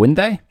 Wouldn't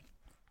they?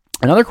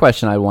 Another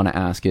question I want to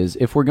ask is,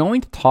 if we're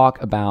going to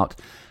talk about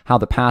how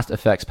the past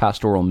affects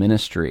pastoral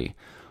ministry,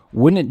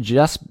 wouldn't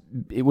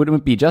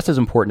it be just as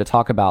important to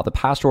talk about the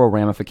pastoral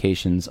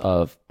ramifications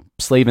of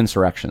slave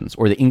insurrections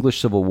or the English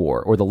Civil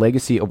War or the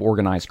legacy of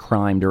organized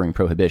crime during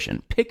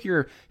Prohibition? Pick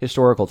your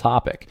historical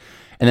topic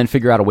and then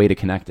figure out a way to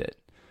connect it.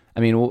 I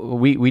mean,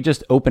 we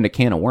just opened a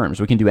can of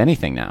worms. We can do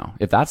anything now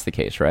if that's the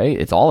case, right?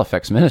 It all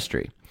affects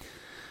ministry.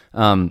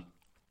 Do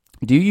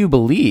you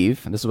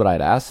believe, and this is what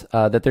I'd ask,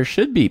 that there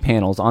should be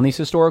panels on these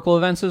historical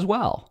events as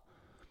well?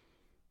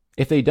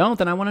 If they don't,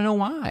 then I want to know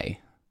why.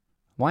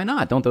 Why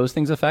not? Don't those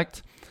things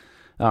affect?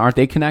 Aren't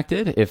they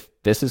connected if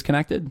this is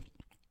connected?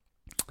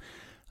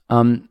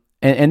 And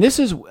this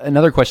is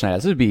another question I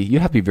ask. This would be,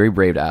 you'd have to be very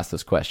brave to ask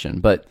this question,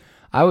 but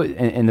I would,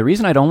 and the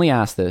reason I'd only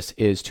ask this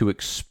is to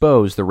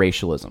expose the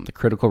racialism, the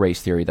critical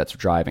race theory that's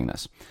driving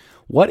this.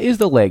 What is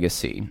the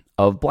legacy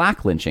of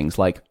black lynchings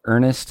like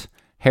Ernest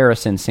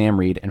Harrison, Sam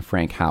Reed, and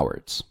Frank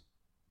Howard's?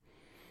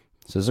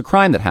 So there's a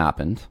crime that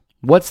happened.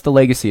 What's the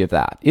legacy of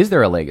that? Is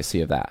there a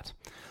legacy of that?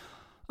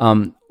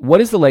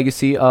 What is the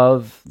legacy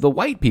of the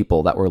white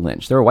people that were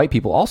lynched? There are white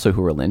people also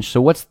who were lynched.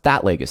 So what's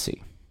that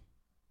legacy?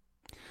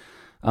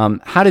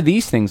 How do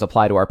these things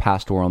apply to our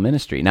pastoral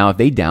ministry? Now, if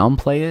they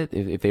downplay it,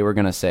 if they were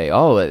going to say,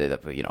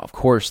 of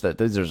course, that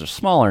there's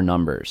smaller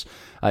numbers,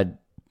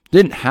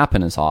 didn't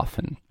happen as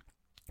often,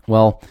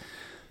 well,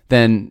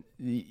 then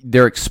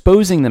they're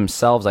exposing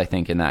themselves, I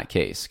think, in that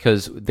case,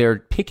 because they're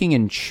picking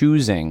and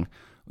choosing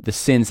the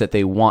sins that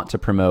they want to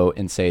promote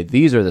and say,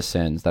 these are the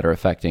sins that are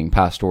affecting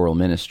pastoral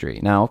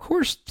ministry. Now, of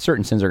course,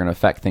 certain sins are going to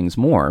affect things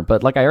more,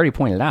 but like I already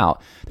pointed out,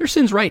 there's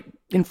sins right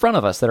in front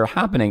of us that are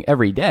happening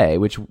every day,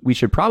 which we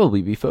should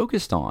probably be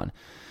focused on.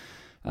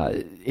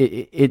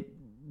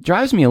 It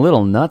drives me a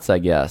little nuts, I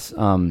guess,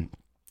 to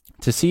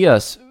see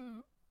us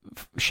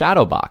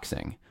shadow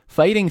boxing,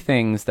 fighting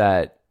things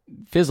that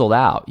fizzled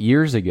out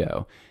years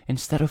ago,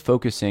 instead of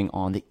focusing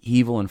on the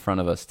evil in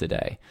front of us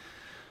today.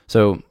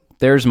 So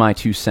there's my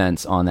 2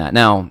 cents on that.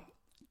 Now,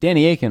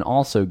 Danny Akin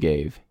also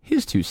gave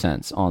his 2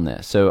 cents on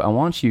this, so I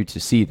want you to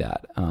see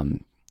that.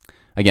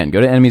 Again,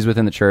 go to Enemies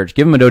Within the Church.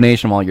 Give them a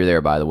donation while you're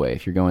there, by the way,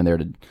 if you're going there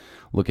to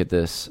look at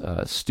this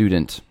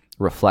student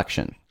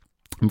reflection.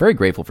 I'm very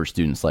grateful for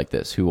students like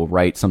this who will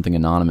write something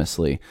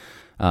anonymously,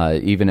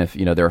 even if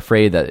they're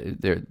afraid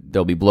that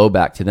there'll be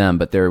blowback to them,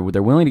 but they're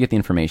willing to get the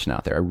information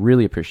out there. I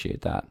really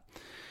appreciate that.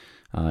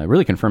 It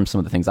really confirms some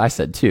of the things I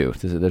said, too.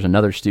 There's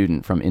another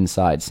student from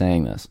inside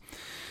saying this.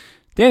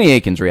 Danny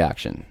Akin's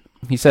reaction.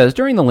 He says,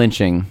 during the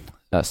lynching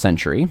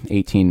century,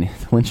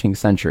 lynching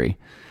century,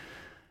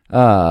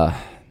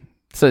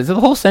 so the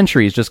whole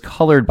century is just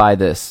colored by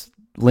this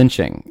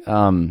lynching.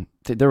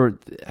 There were,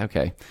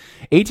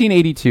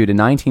 1882 to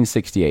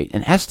 1968,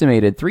 an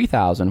estimated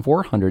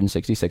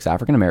 3,466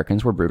 African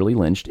Americans were brutally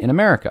lynched in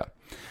America.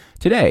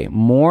 Today,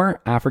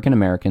 more African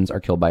Americans are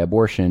killed by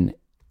abortion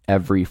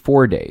every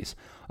 4 days.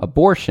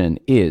 Abortion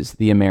is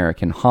the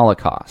American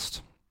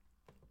Holocaust.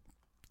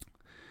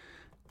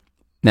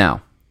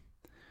 Now,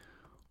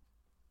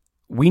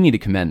 we need to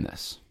commend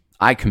this.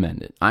 I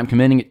commend it. I'm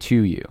commending it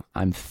to you.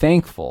 I'm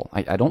thankful.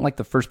 I don't like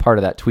the first part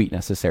of that tweet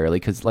necessarily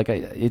because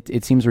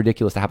it seems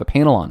ridiculous to have a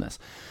panel on this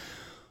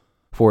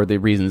for the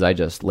reasons I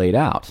just laid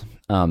out.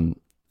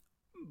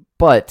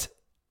 But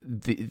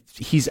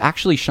he's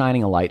actually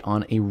shining a light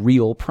on a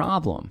real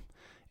problem.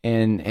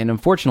 And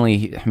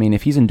unfortunately, I mean,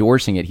 if he's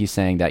endorsing it, he's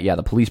saying that,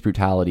 the police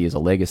brutality is a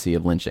legacy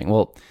of lynching.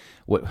 Well,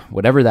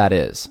 whatever that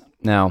is.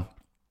 Now,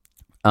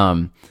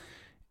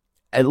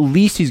 at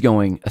least he's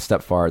going a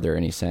step farther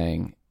and he's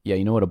saying,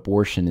 you know what,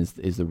 abortion is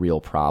the real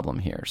problem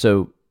here.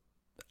 So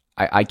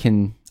I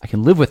can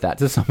live with that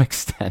to some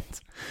extent,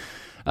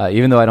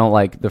 even though I don't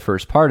like the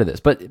first part of this.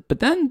 But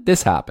then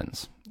this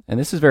happens, and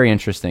this is very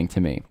interesting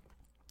to me.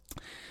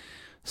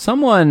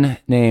 Someone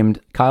named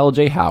Kyle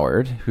J.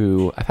 Howard,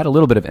 who I've had a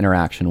little bit of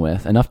interaction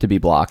with, enough to be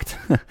blocked,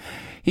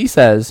 he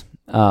says,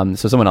 so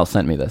someone else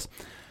sent me this.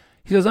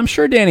 He says, I'm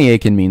sure Danny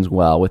Akin means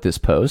well with this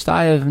post.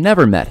 I have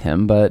never met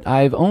him, but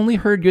I've only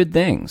heard good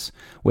things.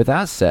 With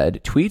that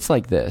said, tweets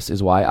like this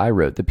is why I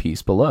wrote the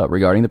piece below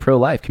regarding the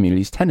pro-life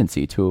community's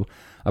tendency to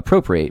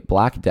appropriate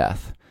Black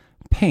death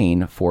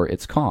pain for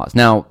its cause.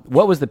 Now,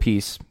 what was the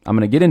piece? I'm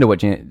going to get into what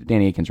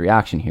Danny Akin's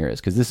reaction here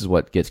is, because this is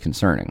what gets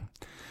concerning.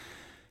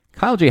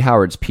 Kyle J.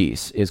 Howard's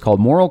piece is called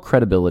Moral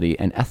Credibility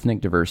and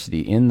Ethnic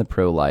Diversity in the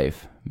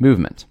Pro-Life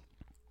Movement.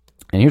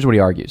 And here's what he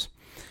argues.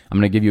 I'm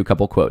going to give you a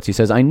couple quotes. He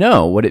says, I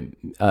know what it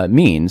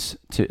means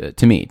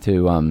to me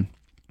to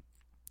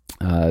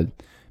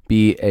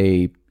be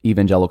a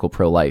evangelical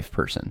pro-life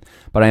person,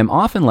 but I am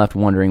often left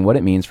wondering what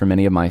it means for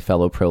many of my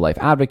fellow pro-life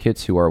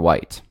advocates who are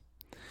white.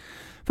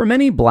 For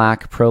many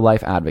Black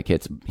pro-life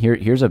advocates,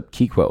 here's a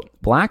key quote,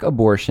 Black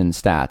abortion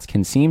stats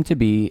can seem to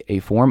be a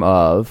form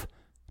of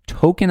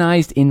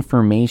tokenized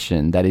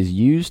information that is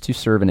used to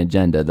serve an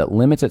agenda that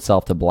limits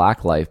itself to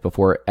Black life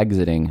before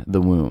exiting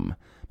the womb.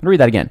 I'm going to read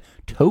that again.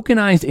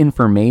 Tokenized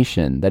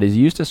information that is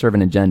used to serve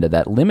an agenda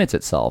that limits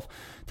itself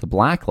to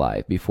Black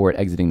life before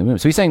exiting the womb.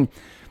 So he's saying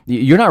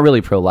you're not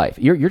really pro-life.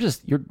 You're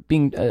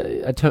being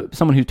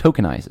someone who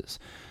tokenizes.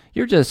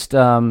 You're just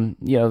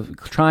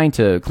trying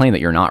to claim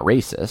that you're not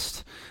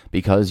racist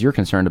because you're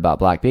concerned about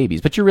Black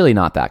babies, but you're really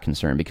not that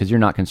concerned because you're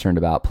not concerned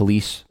about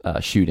police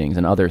shootings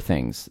and other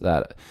things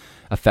that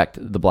affect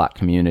the Black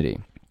community.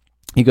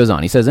 He goes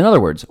on, he says, in other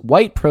words,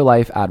 white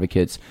pro-life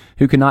advocates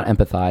who could not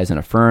empathize and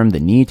affirm the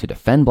need to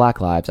defend Black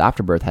lives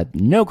after birth had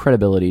no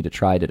credibility to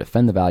try to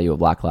defend the value of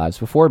Black lives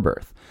before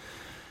birth.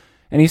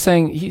 And he's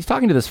saying, he's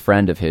talking to this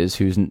friend of his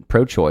who's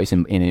pro-choice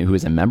and who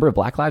is a member of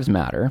Black Lives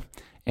Matter,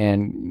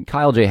 and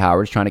Kyle J.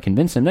 Howard's trying to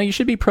convince him, no, you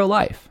should be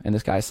pro-life. And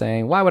this guy's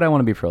saying, why would I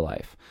want to be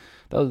pro-life?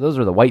 Those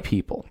are the white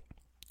people.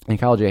 And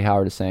Kyle J.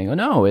 Howard is saying, oh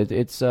no, it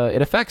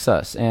affects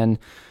us. And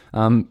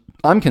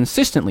I'm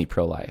consistently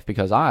pro-life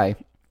because I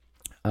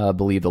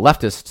believe the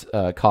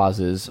leftist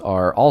causes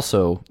are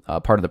also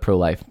part of the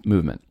pro-life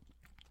movement.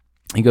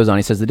 He goes on,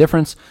 he says the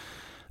difference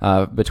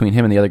between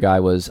him and the other guy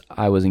was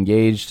I was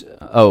engaged.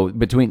 So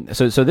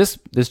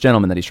this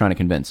gentleman that he's trying to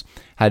convince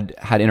had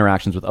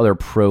interactions with other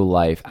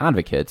pro-life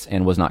advocates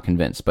and was not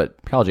convinced. But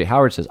Kyle J.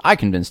 Howard says, I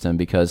convinced him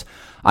because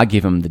I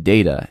gave him the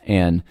data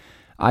and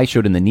I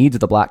showed him the needs of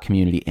the Black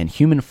community and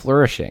human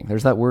flourishing.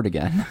 There's that word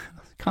again,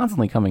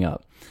 constantly coming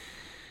up.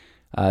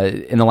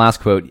 In the last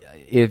quote,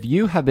 if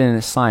you have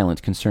been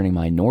silent concerning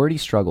minority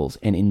struggles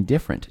and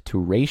indifferent to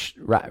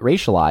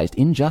racialized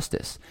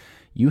injustice,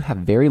 you have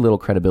very little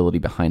credibility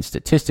behind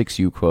statistics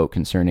you quote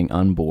concerning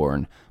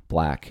unborn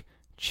Black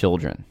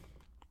children.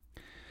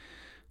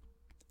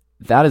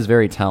 That is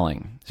very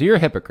telling. So you're a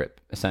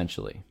hypocrite,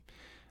 essentially.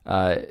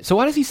 So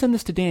why does he send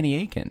this to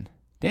Danny Akin?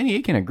 Danny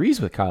Akin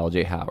agrees with Kyle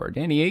J. Howard.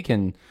 Danny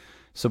Akin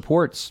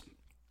supports,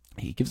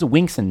 he gives the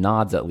winks and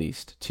nods at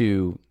least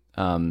to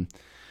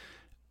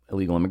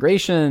illegal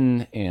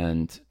immigration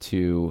and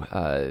to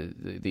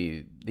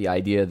the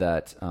idea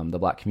that the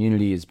Black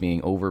community is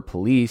being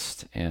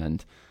over-policed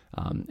and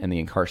the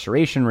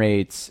incarceration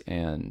rates,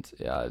 and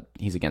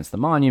he's against the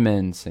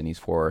monuments, and he's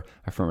for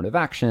affirmative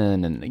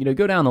action, and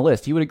go down the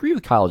list. He would agree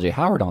with Kyle J.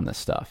 Howard on this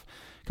stuff.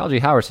 Kyle J.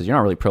 Howard says you're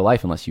not really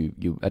pro-life unless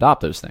you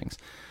adopt those things.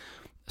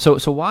 So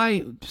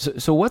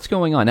what's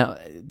going on now?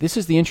 This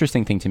is the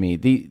interesting thing to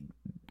me.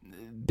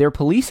 They're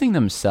policing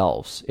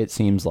themselves. It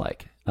seems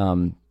like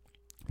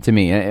to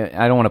me.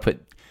 I don't want to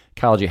put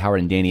Kyle J.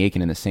 Howard and Danny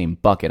Akin in the same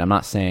bucket. I'm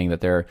not saying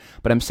that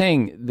but I'm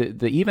saying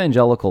the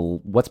evangelical,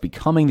 what's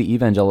becoming the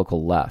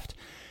evangelical left,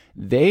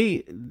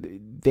 they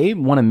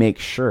want to make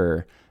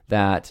sure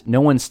that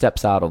no one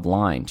steps out of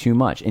line too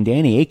much. And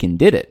Danny Akin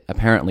did it,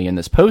 apparently, in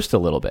this post a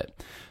little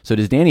bit. So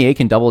does Danny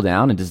Akin double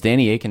down? And does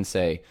Danny Akin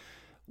say,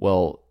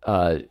 well,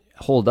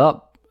 hold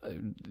up,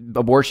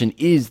 abortion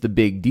is the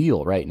big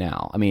deal right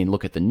now. I mean,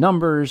 look at the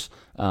numbers.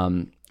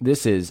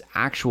 This is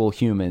actual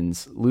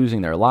humans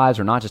losing their lives.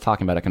 We're not just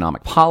talking about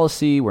economic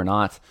policy. We're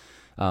not,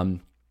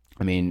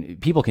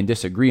 people can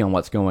disagree on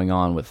what's going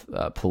on with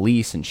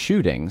police and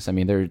shootings. I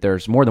mean,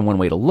 there's more than one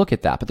way to look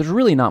at that, but there's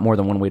really not more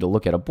than one way to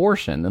look at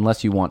abortion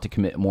unless you want to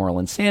commit moral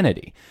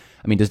insanity.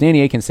 I mean, does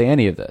Danny Akin say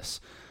any of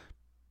this?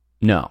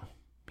 No,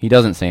 he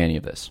doesn't say any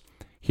of this.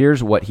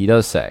 Here's what he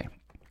does say.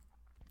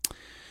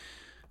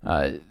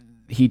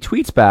 He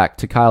tweets back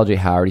to Kyle J.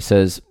 Howard. He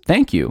says,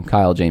 "Thank you,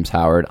 Kyle James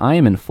Howard. I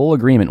am in full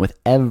agreement with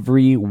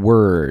every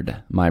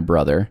word, my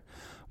brother.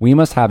 We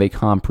must have a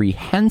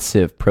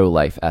comprehensive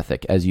pro-life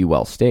ethic, as you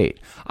well state.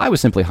 I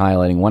was simply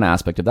highlighting one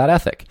aspect of that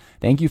ethic.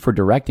 Thank you for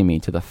directing me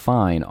to the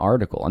fine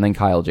article." And then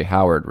Kyle J.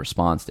 Howard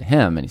responds to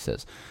him, and he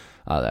says,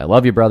 "I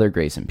love you, brother.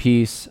 Grace and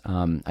peace.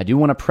 I do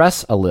want to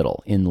press a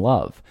little in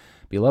love.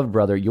 Beloved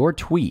brother, your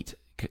tweet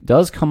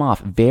does come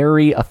off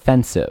very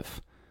offensive."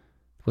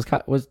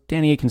 Was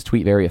Danny Akin's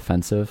tweet very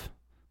offensive?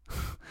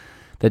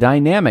 The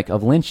dynamic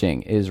of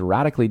lynching is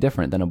radically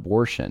different than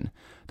abortion,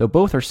 though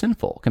both are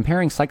sinful.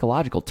 Comparing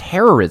psychological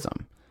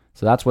terrorism,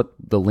 so that's what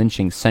the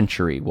lynching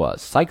century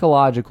was,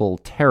 psychological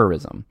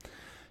terrorism,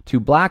 to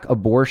black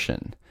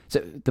abortion. So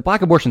the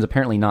black abortion is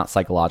apparently not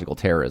psychological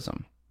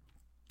terrorism,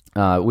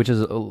 which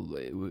is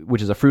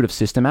a fruit of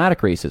systematic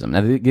racism.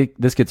 Now,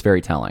 this gets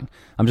very telling.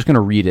 I'm just going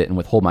to read it and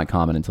withhold my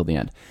comment until the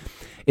end.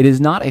 It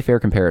is not a fair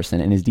comparison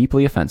and is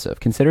deeply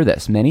offensive. Consider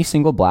this. Many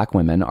single black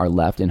women are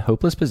left in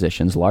hopeless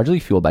positions largely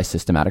fueled by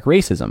systematic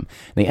racism.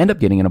 They end up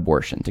getting an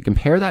abortion. To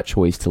compare that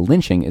choice to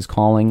lynching is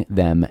calling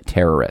them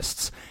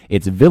terrorists.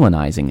 It's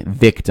villainizing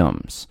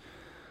victims.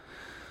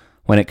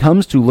 When it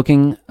comes to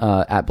looking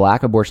at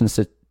black abortion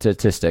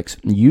statistics,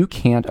 you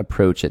can't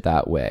approach it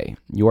that way.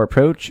 Your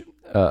approach,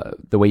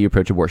 the way you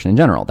approach abortion in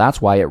general, that's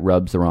why it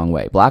rubs the wrong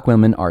way. Black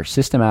women are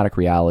systematic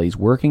realities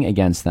working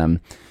against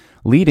them,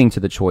 leading to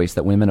the choice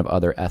that women of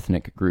other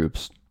ethnic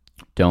groups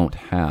don't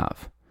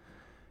have.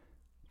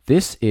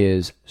 This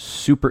is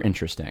super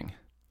interesting.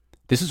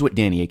 This is what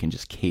Danny Akin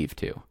just caved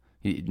to.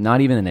 Not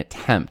even an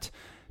attempt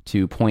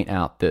to point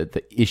out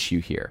the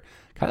issue here.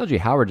 Kyle J.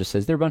 Howard just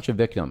says they're a bunch of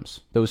victims,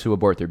 those who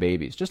abort their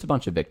babies, just a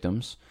bunch of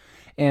victims.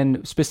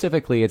 And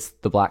specifically, it's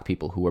the black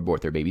people who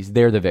abort their babies.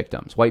 They're the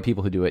victims. White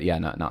people who do it,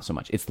 not so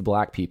much. It's the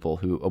black people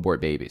who abort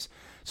babies.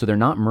 So they're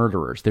not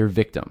murderers. They're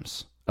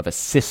victims of a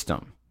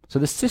system. So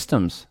the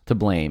system's to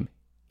blame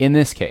in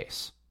this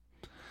case.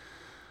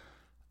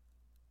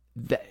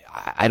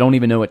 I don't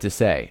even know what to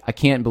say. I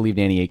can't believe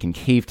Danny Akin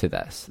caved to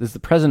this. This is the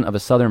president of a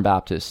Southern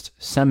Baptist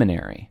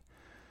seminary.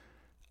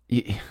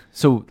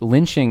 So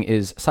lynching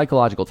is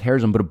psychological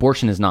terrorism, but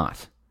abortion is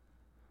not.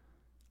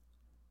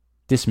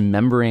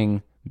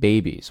 Dismembering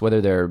babies, whether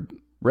they're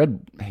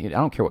red, I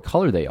don't care what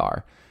color they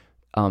are,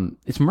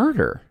 it's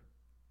murder.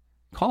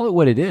 Call it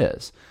what it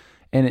is.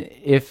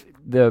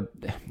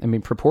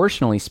 And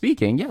proportionally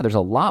speaking, there's a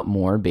lot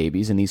more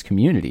babies in these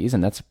communities,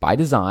 and that's by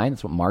design.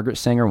 That's what Margaret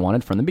Sanger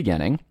wanted from the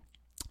beginning,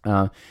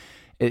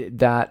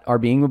 that are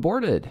being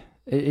aborted.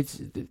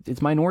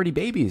 It's minority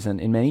babies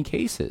in many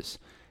cases.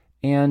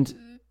 And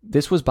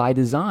this was by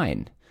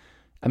design.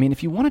 I mean,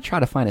 if you want to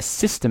try to find a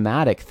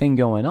systematic thing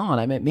going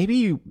on,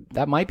 maybe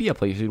that might be a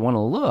place you'd want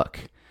to look.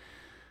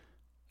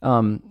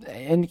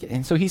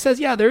 And so he says,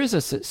 there is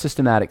a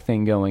systematic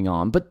thing going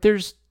on, but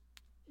there's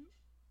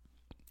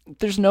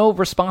no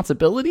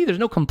responsibility. There's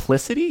no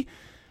complicity.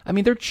 I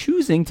mean, they're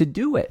choosing to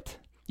do it.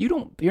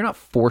 You're not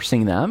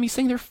forcing them. He's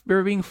saying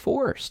they're being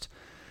forced.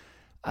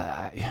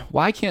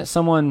 Why can't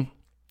someone,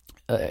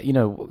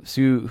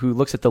 who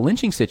looks at the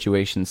lynching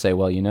situation say,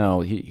 well,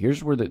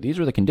 these were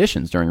the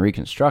conditions during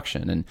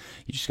Reconstruction, and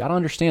you just got to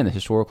understand the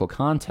historical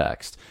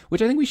context,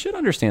 which I think we should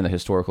understand the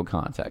historical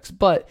context.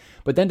 But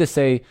then to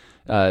say,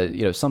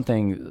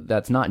 something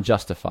that's not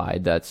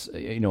justified, that's,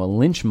 a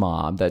lynch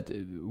mob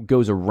that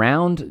goes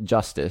around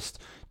justice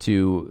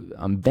to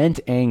vent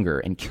anger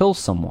and kill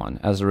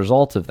someone as a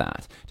result of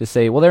that, to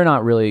say, well, they're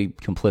not really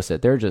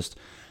complicit.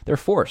 They're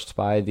forced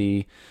by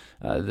the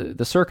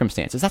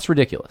circumstances. That's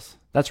ridiculous.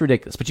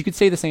 But you could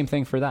say the same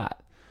thing for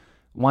that.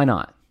 Why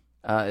not?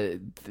 I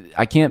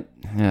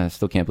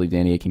still can't believe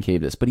Danny Akin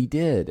caved this, but he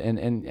did.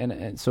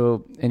 And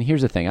so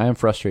here's the thing. I am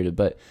frustrated,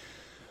 but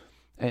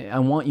I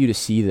want you to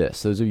see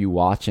this. Those of you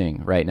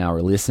watching right now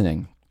or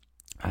listening,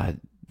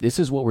 this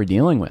is what we're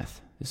dealing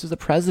with. This is the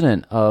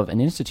president of an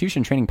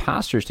institution training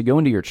pastors to go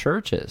into your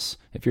churches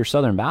if you're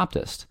Southern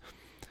Baptist.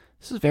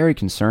 This is very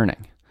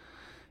concerning.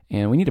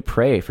 And we need to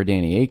pray for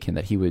Danny Akin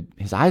that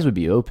his eyes would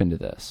be open to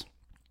this.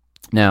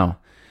 Now,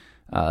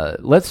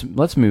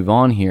 let's move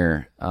on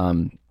here.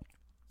 I'm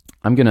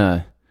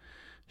gonna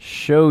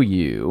show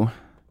you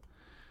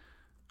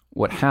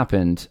what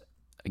happened.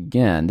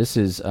 Again, this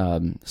is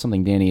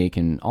something Danny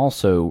Akin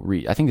also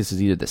I think this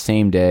is either the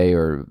same day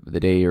or the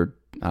day, or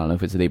I don't know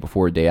if it's the day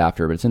before or the day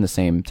after, but it's in the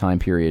same time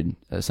period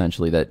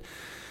essentially that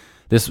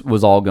this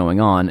was all going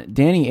on.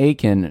 Danny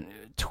Akin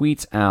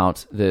tweets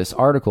out this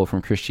article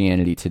from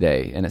Christianity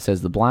Today, and it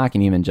says, "The Black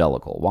and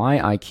Evangelical, Why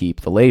I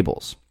Keep the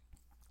Labels."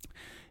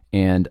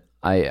 And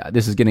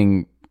this is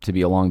getting to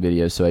be a long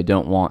video, so I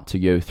don't want to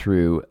go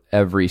through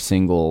every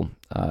single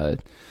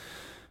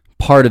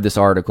part of this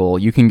article.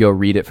 You can go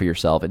read it for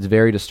yourself. It's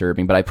very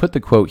disturbing, but I put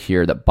the quote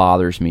here that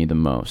bothers me the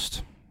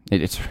most.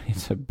 It's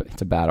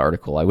a bad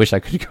article. I wish I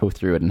could go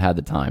through it and had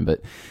the time,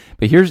 but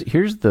here's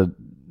the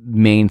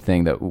main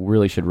thing that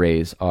really should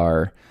raise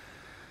our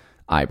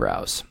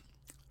eyebrows.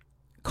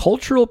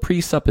 Cultural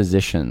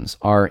presuppositions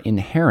are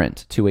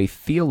inherent to a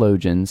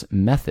theologian's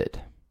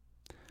method.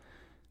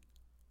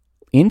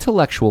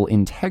 Intellectual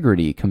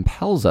integrity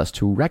compels us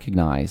to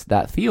recognize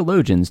that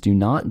theologians do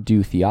not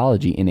do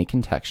theology in a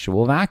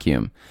contextual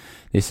vacuum.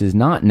 This is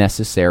not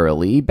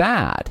necessarily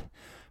bad.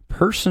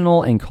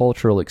 Personal and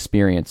cultural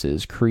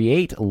experiences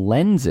create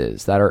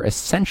lenses that are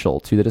essential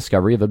to the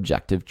discovery of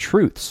objective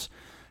truths.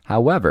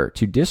 However,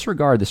 to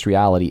disregard this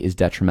reality is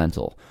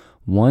detrimental.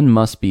 One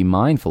must be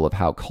mindful of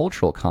how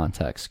cultural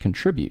contexts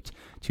contribute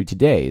to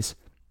today's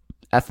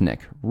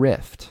ethnic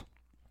rift.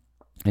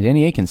 And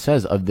Danny Akin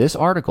says of this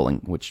article,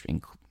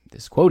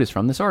 this quote is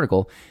from this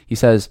article, he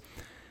says,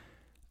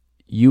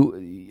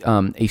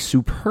 a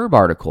superb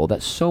article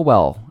that so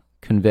well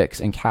convicts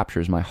and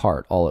captures my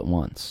heart all at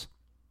once.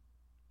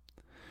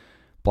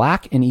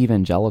 Black and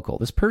evangelical.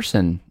 This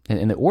person,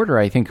 in the order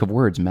I think of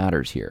words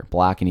matters here,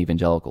 black and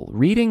evangelical.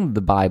 Reading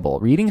the Bible,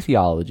 reading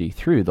theology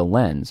through the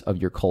lens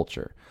of your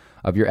culture,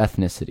 of your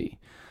ethnicity,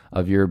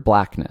 of your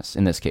blackness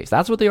in this case.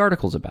 That's what the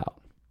article's about.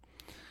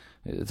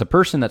 It's a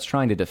person that's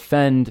trying to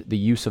defend the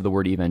use of the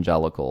word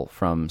evangelical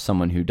from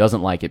someone who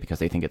doesn't like it because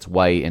they think it's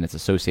white and it's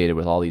associated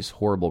with all these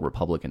horrible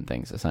Republican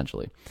things,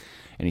 essentially.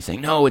 And he's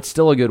saying, no, it's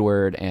still a good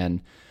word.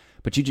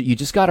 But you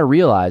just got to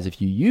realize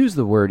if you use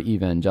the word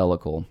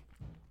evangelical,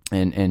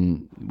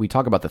 and we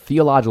talk about the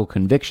theological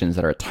convictions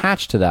that are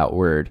attached to that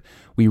word,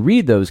 we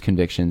read those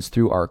convictions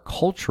through our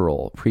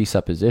cultural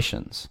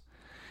presuppositions.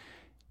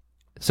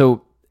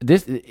 So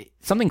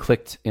something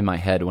clicked in my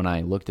head when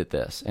I looked at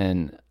this.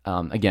 And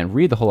again,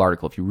 read the whole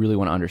article if you really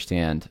want to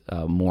understand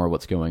more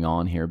what's going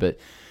on here. But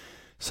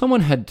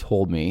someone had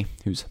told me,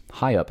 who's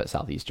high up at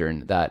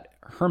Southeastern, that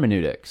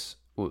hermeneutics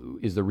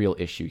is the real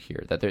issue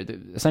here. That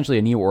essentially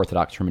a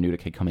neo-Orthodox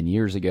hermeneutic had come in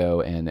years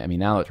ago, and I mean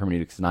now that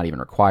hermeneutics is not even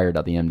required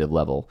at the MDiv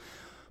level,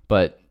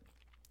 but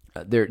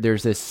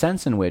there's this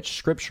sense in which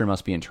Scripture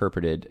must be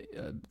interpreted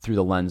through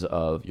the lens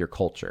of your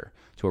culture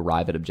to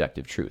arrive at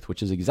objective truth,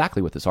 which is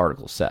exactly what this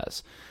article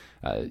says.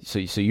 So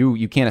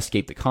you can't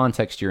escape the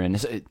context you're in.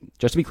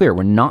 Just to be clear,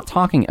 we're not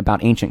talking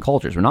about ancient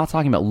cultures. We're not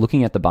talking about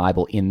looking at the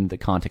Bible in the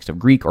context of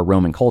Greek or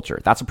Roman culture.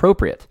 That's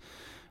appropriate.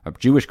 Of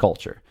Jewish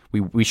culture.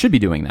 We should be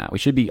doing that. We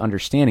should be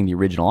understanding the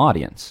original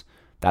audience.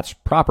 That's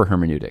proper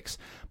hermeneutics.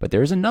 But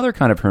there's another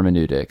kind of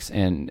hermeneutics,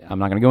 and I'm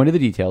not going to go into the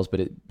details, but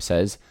it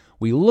says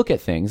we look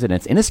at things, and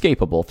it's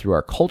inescapable through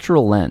our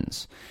cultural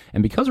lens.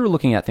 And because we're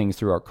looking at things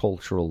through our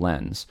cultural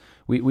lens,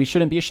 we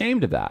shouldn't be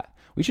ashamed of that.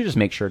 We should just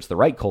make sure it's the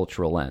right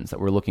cultural lens that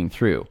we're looking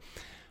through.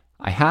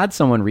 I had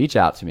someone reach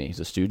out to me,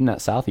 he's a student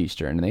at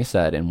Southeastern, and they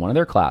said in one of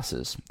their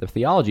classes, the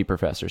theology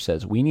professor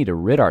says we need to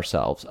rid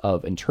ourselves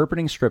of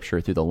interpreting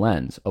Scripture through the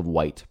lens of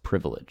white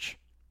privilege.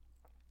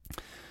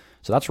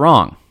 So that's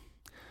wrong.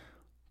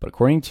 But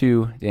according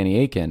to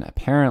Danny Akin,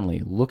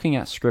 apparently looking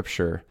at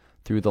Scripture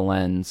through the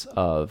lens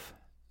of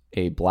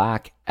a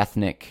black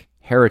ethnic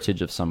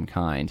heritage of some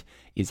kind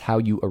is how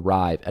you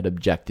arrive at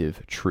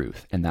objective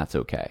truth, and that's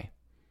okay.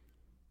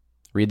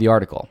 Read the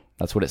article.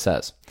 That's what it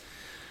says.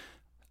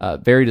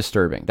 Very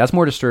disturbing. That's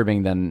more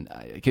disturbing than,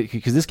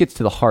 because this gets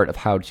to the heart of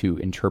how to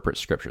interpret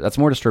Scripture. That's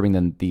more disturbing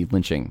than the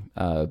lynching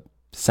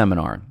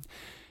seminar,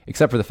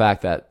 except for the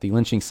fact that the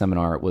lynching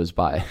seminar was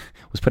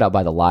put out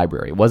by the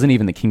library. It wasn't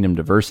even the Kingdom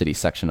Diversity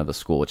section of the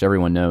school, which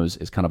everyone knows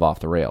is kind of off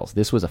the rails.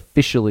 This was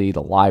officially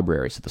the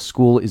library, so the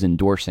school is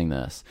endorsing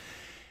this.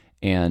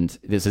 And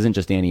this isn't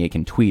just Danny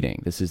Akin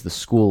tweeting. This is the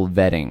school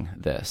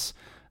vetting this.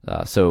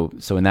 So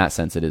in that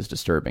sense, it is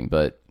disturbing.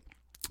 But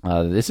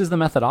this is the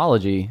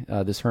methodology.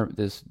 This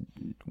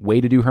way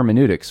to do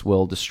hermeneutics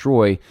will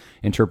destroy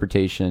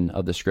interpretation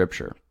of the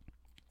Scripture.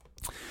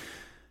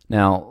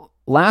 Now,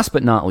 last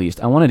but not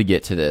least, I wanted to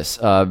get to this.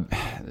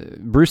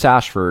 Bruce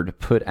Ashford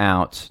put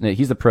out,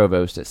 he's the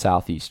provost at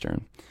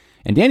Southeastern,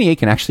 and Danny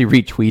Akin actually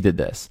retweeted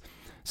this.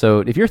 So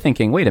if you're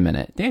thinking, wait a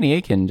minute, Danny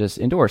Akin just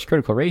endorsed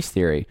critical race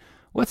theory,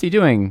 what's he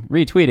doing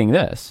retweeting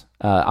this?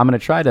 I'm going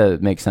to try to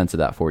make sense of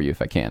that for you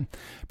if I can.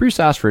 Bruce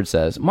Ashford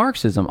says,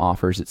 Marxism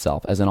offers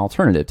itself as an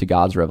alternative to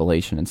God's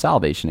revelation and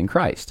salvation in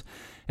Christ.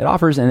 It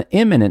offers an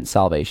imminent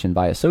salvation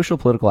by a social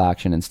political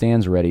action and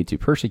stands ready to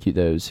persecute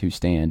those who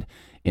stand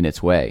in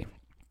its way.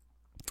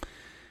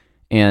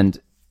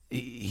 And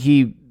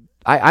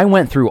I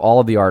went through all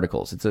of the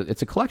articles.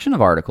 It's a collection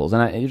of articles,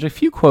 and there's a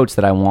few quotes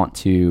that I want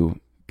to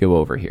go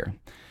over here.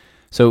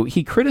 So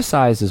he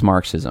criticizes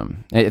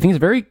Marxism. I think it's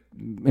very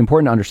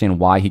important to understand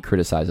why he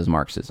criticizes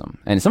Marxism.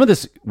 And some of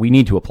this we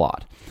need to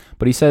applaud.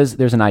 But he says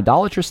there's an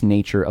idolatrous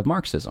nature of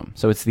Marxism.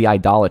 So it's the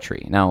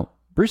idolatry. Now,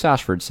 Bruce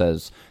Ashford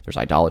says there's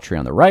idolatry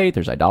on the right,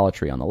 there's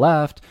idolatry on the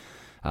left.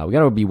 We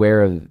got to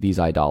beware of these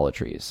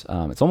idolatries.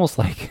 It's almost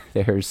like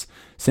there's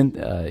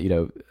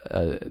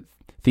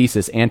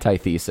thesis,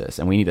 antithesis,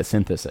 and we need a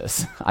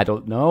synthesis. I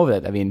don't know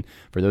that. I mean,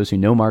 for those who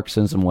know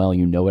Marxism well,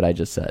 you know what I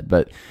just said.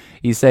 But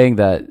he's saying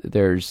that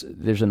there's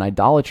an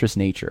idolatrous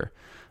nature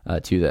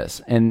to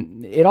this.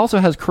 And it also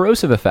has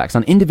corrosive effects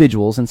on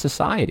individuals and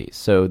societies.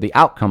 So the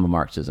outcome of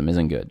Marxism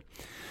isn't good.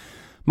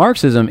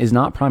 Marxism is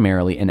not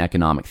primarily an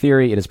economic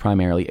theory. It is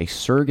primarily a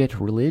surrogate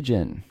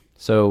religion.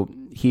 So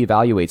he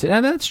evaluates it.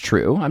 And that's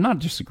true. I'm not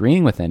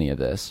disagreeing with any of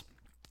this.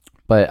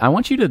 But I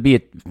want you to be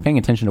paying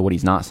attention to what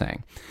he's not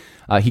saying.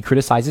 He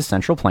criticizes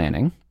central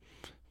planning.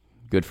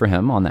 Good for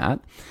him on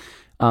that.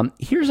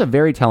 Here's a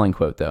very telling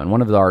quote, though, in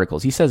one of the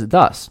articles. He says,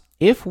 thus,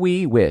 if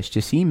we wish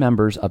to see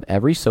members of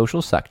every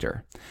social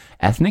sector,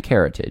 ethnic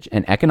heritage,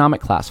 and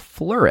economic class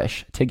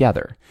flourish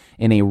together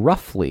in a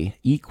roughly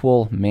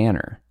equal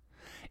manner,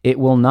 it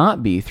will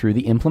not be through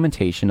the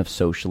implementation of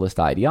socialist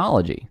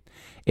ideology.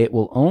 It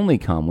will only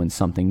come when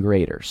someone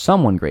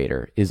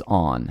greater, is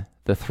on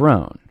the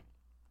throne.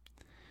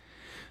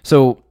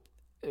 So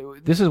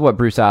this is what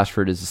Bruce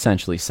Ashford is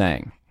essentially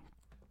saying.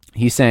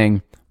 He's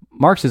saying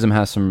Marxism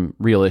has some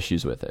real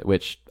issues with it,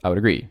 which I would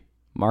agree.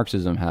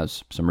 Marxism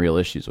has some real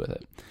issues with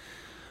it.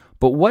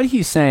 But what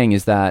he's saying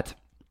is that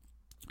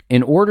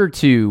in order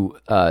to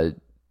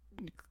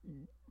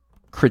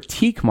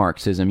critique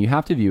Marxism, you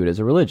have to view it as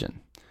a religion.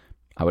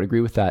 I would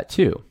agree with that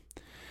too.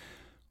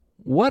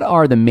 What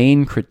are the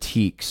main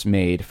critiques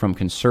made from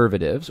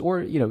conservatives,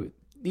 or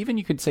even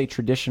you could say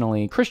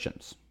traditionally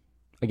Christians,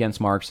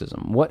 against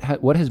Marxism? What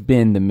has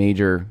been the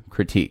major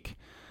critique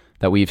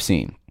that we've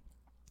seen?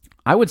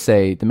 I would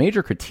say the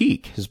major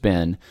critique has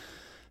been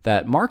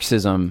that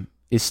Marxism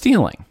is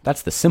stealing.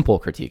 That's the simple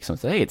critique. Someone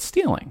says, hey, it's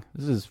stealing.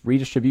 This is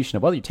redistribution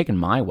of wealth. You're taking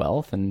my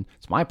wealth, and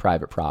it's my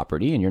private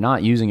property, and you're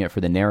not using it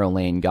for the narrow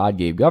lane God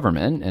gave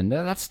government, and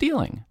that's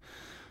stealing.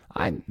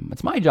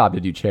 It's my job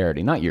to do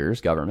charity, not yours,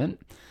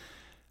 government.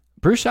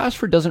 Bruce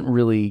Ashford doesn't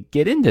really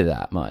get into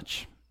that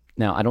much.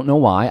 Now, I don't know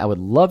why. I would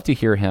love to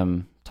hear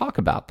him talk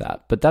about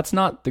that, but that's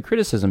not the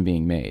criticism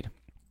being made.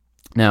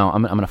 Now,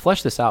 I'm going to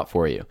flesh this out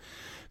for you.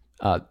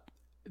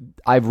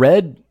 I've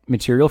read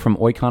material from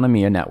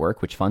Oikonomia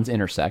Network, which funds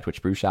Intersect,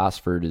 which Bruce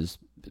Ashford is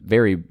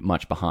very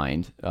much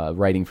behind,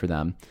 writing for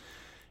them,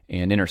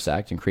 and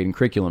Intersect, and creating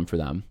curriculum for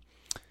them.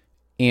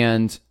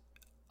 And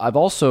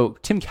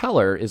Tim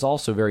Keller is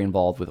also very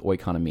involved with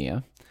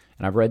Oikonomia,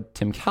 and I've read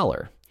Tim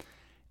Keller.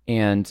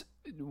 And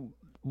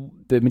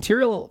the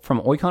material from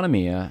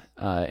Oikonomia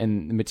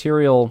and the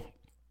material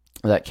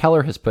that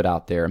Keller has put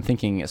out there, I'm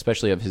thinking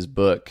especially of his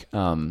book,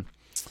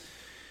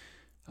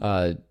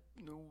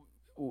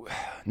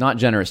 not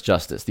Generous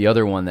Justice, the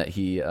other one that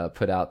he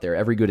put out there,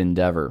 Every Good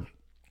Endeavor.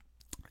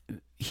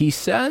 He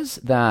says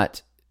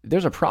that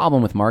there's a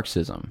problem with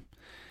Marxism.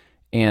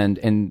 And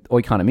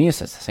Oikonomia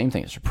says the same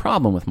thing. There's a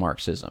problem with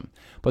Marxism.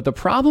 But the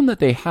problem that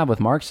they have with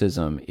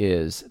Marxism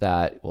is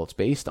that, it's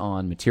based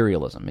on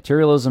materialism.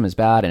 Materialism is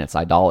bad and it's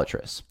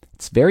idolatrous.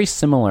 It's very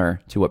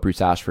similar to what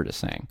Bruce Ashford is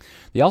saying.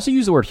 They also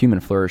use the word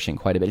human flourishing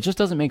quite a bit. It just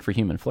doesn't make for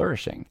human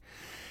flourishing.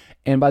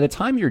 And by the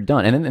time you're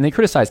done, and they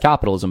criticize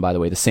capitalism, by the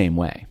way, the same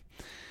way.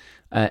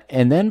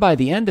 And then by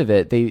the end of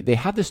it, they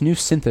have this new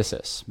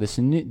synthesis, this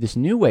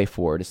new way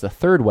forward. It's the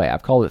third way.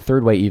 I've called it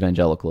third way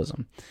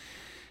evangelicalism.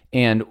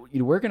 And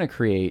we're going to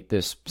create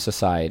this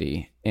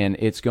society, and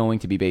it's going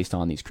to be based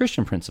on these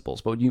Christian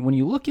principles. But when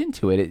you look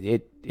into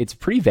it, it's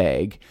pretty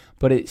vague,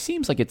 but it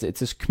seems like it's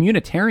this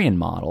communitarian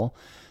model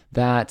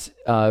that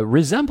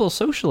resembles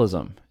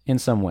socialism in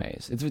some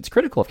ways. It's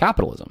critical of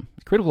capitalism.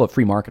 It's critical of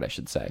free market, I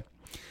should say.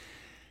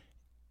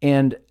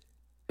 And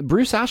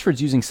Bruce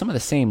Ashford's using some of the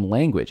same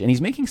language, and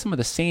he's making some of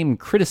the same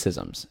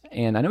criticisms.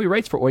 And I know he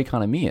writes for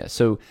Oikonomia,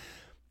 so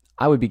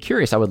I would be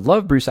curious. I would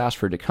love Bruce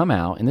Ashford to come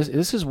out, and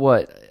this is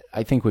what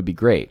I think would be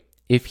great.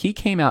 If he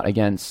came out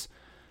against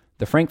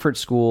the Frankfurt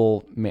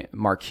School,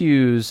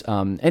 Marcuse,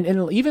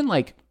 and even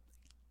like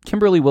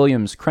Kimberly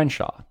Williams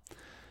Crenshaw,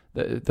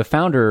 the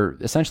founder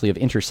essentially of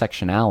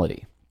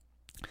intersectionality.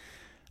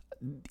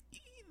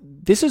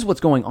 This is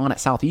what's going on at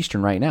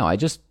Southeastern right now. I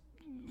just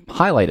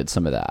highlighted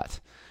some of that.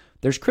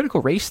 There's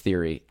critical race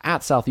theory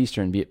at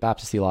Southeastern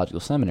Baptist Theological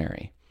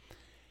Seminary.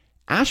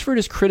 Ashford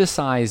is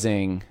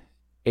criticizing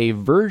a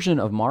version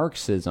of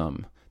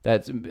Marxism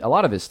that a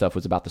lot of his stuff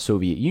was about the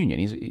Soviet Union.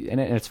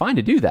 And it's fine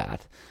to do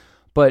that,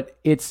 but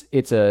it's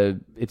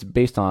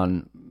based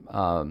on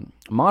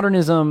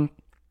modernism.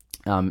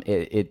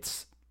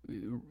 It's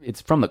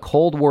from the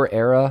Cold War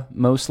era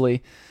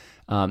mostly.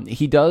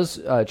 He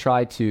does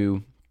try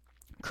to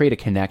create a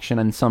connection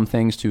on some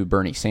things to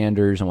Bernie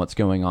Sanders and what's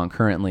going on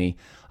currently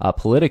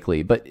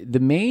politically, but the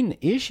main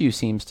issue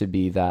seems to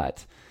be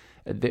that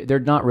they're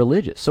not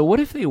religious. So what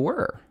if they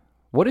were?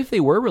 What if they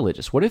were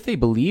religious? What if they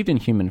believed in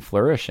human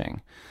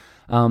flourishing?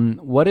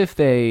 What if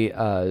they,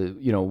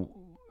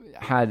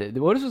 what if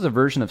it was a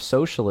version of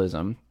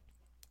socialism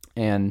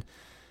and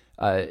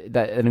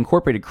that it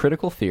incorporated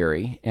critical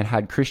theory and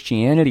had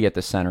Christianity at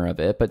the center of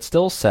it, but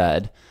still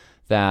said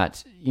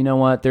that,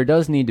 there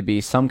does need to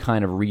be some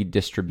kind of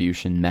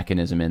redistribution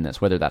mechanism in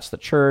this, whether that's the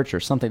church or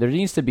something. There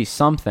needs to be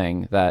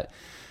something that,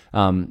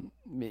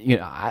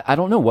 I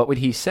don't know, what would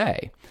he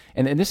say?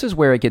 And this is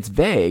where it gets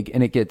vague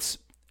and it gets...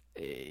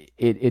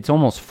 It's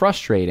almost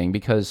frustrating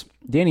because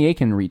Danny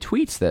Akin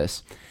retweets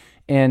this,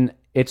 and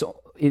it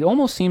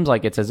almost seems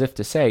like it's as if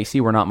to say,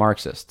 see, we're not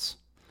Marxists.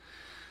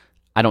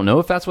 I don't know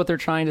if that's what they're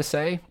trying to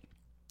say,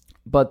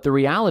 but the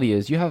reality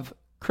is you have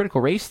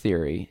critical race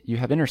theory, you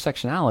have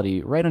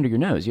intersectionality right under your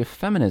nose, you have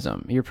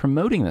feminism, you're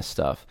promoting this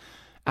stuff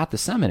at the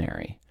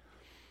seminary.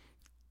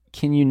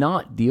 Can you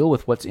not deal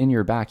with what's in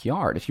your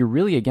backyard? If you're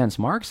really against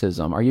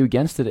Marxism, are you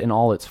against it in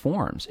all its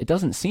forms? It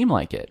doesn't seem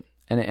like it.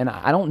 And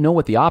I don't know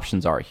what the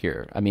options are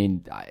here. I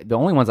mean, the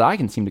only ones that I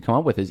can seem to come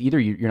up with is either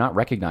you're not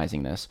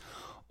recognizing this,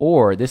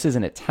 or this is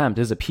an attempt,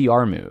 this is a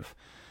PR move.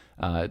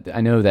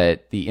 I know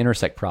that the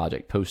Intersect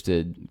Project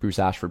Bruce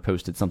Ashford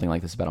posted something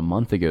like this about a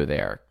month ago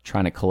there,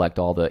 trying to collect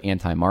all the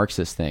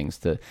anti-Marxist things.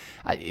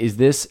 Is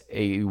this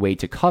a way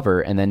to cover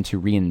and then to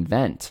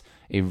reinvent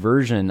a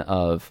version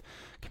of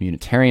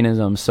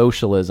communitarianism,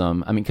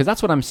 socialism? I mean, because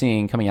that's what I'm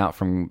seeing coming out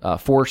from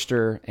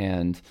Forster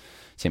and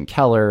Tim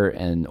Keller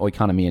and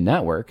Oikonomia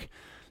Network.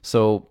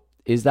 So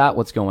Is that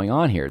what's going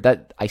on here?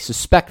 That I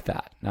suspect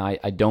that. Now,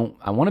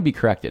 I want to be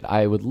corrected.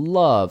 I would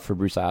love for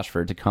Bruce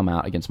Ashford to come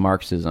out against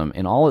Marxism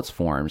in all its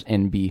forms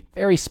and be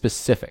very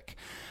specific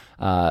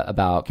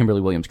about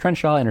Kimberly Williams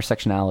Crenshaw,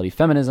 intersectionality,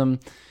 feminism,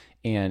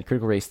 and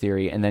critical race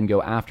theory, and then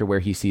go after where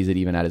he sees it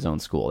even at his own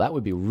school. That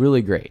would be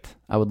really great.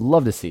 I would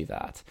love to see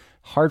that.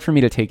 Hard for me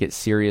to take it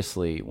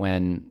seriously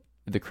when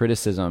the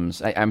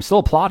criticisms, I'm still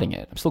applauding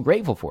it. I'm still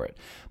grateful for it,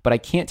 but I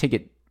can't take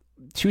it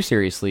too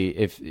seriously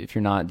if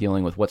you're not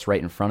dealing with what's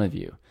right in front of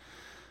you.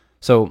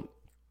 So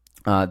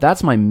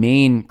that's my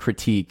main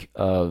critique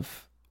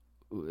of,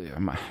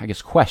 I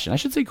guess, question. I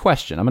should say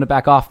question. I'm going to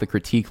back off the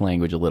critique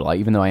language a little,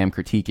 even though I am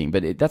critiquing,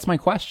 but that's my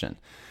question.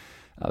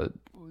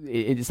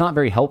 It's not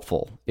very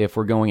helpful if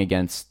we're going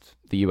against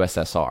the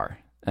USSR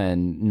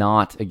and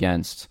not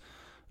against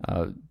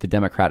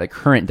the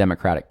current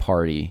Democratic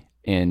Party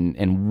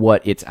in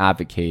what it's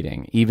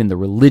advocating, even the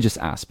religious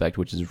aspect,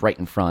 which is right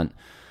in front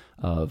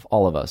of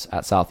all of us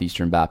at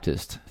Southeastern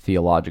Baptist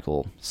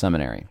Theological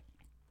Seminary.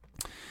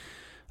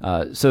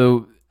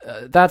 So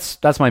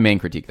that's my main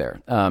critique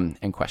there,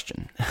 and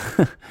question.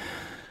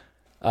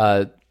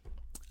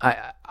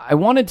 I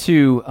wanted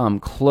to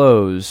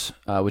close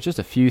with just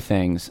a few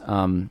things.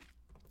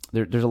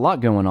 There's a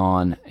lot going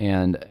on,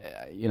 and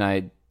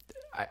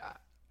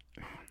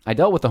I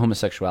dealt with the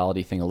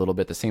homosexuality thing a little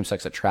bit, the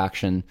same-sex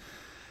attraction,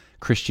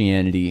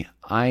 Christianity.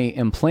 I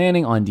am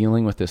planning on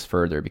dealing with this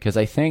further because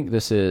I think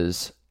this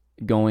is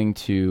going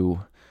to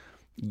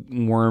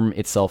worm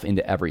itself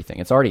into everything.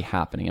 It's already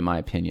happening, in my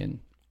opinion.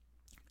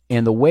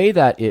 And the way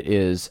that it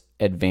is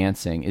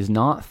advancing is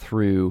not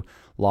through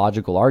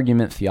logical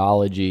argument,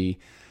 theology.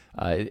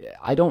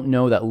 I don't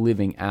know that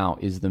living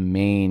out is the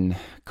main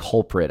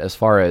culprit as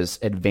far as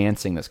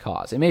advancing this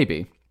cause. It may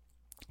be,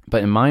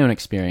 but in my own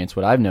experience,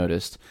 what I've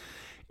noticed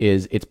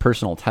is it's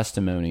personal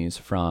testimonies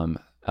from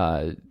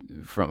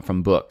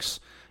books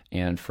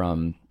and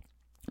from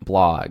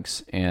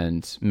blogs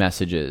and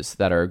messages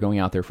that are going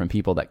out there from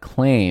people that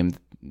claim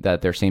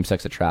that they're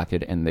same-sex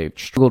attracted and they've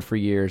struggled for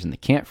years and they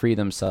can't free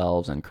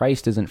themselves and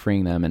Christ isn't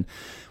freeing them, and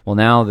well,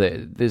 now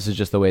this is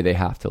just the way they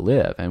have to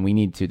live, and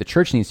the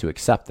church needs to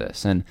accept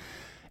this, and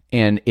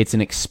it's an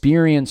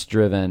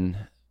experience-driven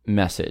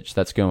message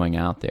that's going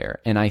out there.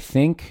 And I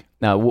think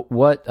now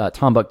what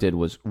Tom Buck did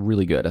was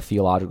really good, a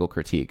theological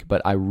critique,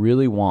 but I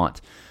really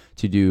want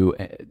to do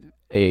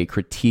a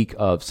critique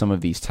of some of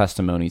these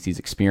testimonies, these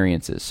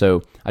experiences.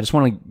 So I just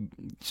want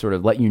to sort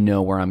of let you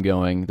know where I'm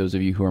going, those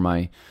of you who are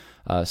my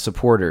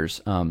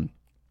supporters. And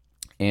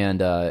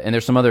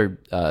there's some other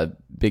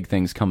big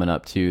things coming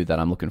up too that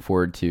I'm looking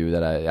forward to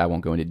that I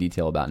won't go into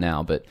detail about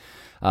now, but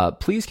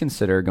please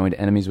consider going to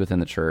Enemies Within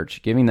the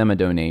Church, giving them a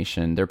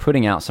donation. They're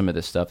putting out some of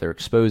this stuff. They're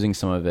exposing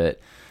some of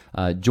it.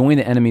 Join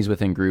the Enemies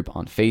Within group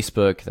on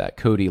Facebook that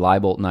Cody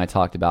Leibolt and I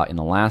talked about in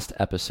the last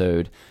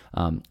episode.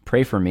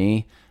 Pray for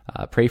me.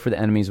 Pray for the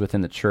Enemies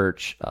Within the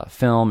Church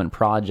film and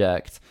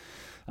project.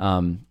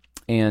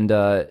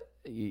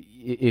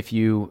 If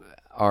you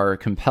are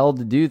compelled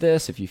to do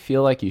this, if you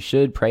feel like you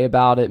should, pray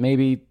about it.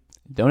 Maybe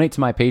donate to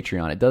my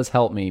Patreon. It does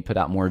help me put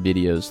out more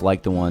videos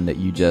like the one that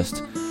you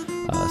just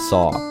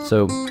saw.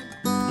 So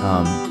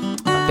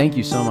thank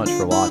you so much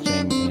for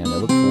watching, and I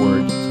look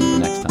forward to the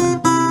next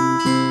time.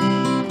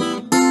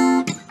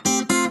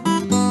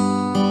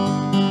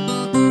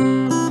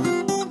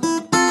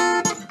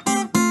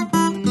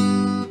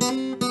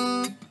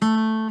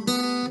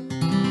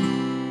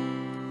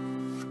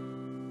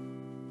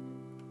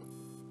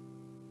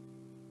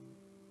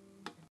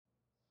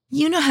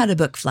 You know how to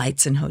book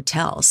flights and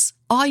hotels.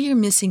 All you're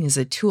missing is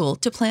a tool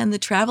to plan the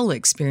travel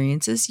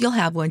experiences you'll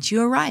have once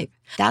you arrive.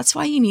 That's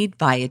why you need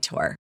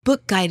Viator.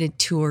 Book guided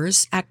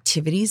tours,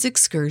 activities,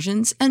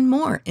 excursions, and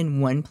more in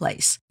one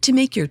place to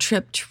make your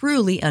trip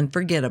truly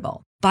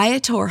unforgettable.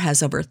 Viator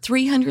has over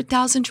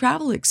 300,000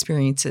 travel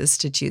experiences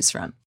to choose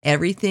from.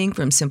 Everything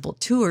from simple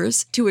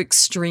tours to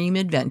extreme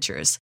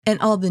adventures and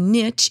all the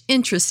niche,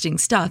 interesting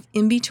stuff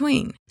in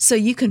between. So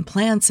you can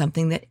plan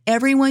something that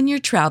everyone you're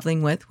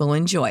traveling with will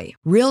enjoy.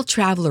 Real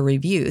traveler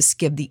reviews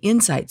give the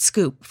inside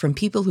scoop from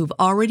people who've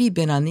already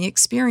been on the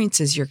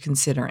experiences you're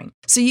considering.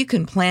 So you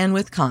can plan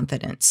with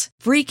confidence.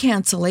 Free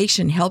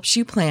cancellation helps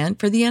you plan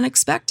for the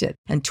unexpected.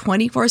 And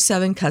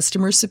 24/7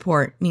 customer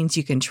support means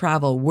you can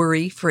travel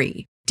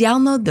worry-free.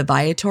 Download the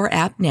Viator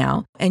app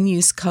now and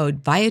use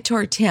code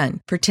Viator10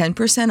 for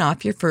 10%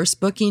 off your first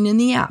booking in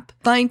the app.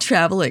 Find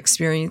travel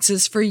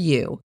experiences for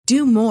you.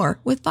 Do more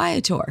with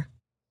Viator.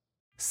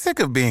 Sick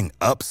of being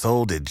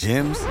upsold at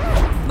gyms?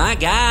 My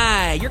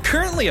guy, you're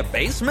currently a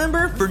base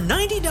member. For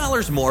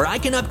 $90 more, I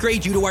can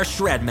upgrade you to our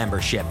Shred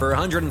membership. For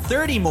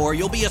 $130 more,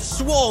 you'll be a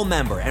Swole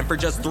member. And for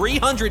just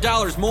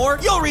 $300 more,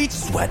 you'll reach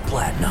Sweat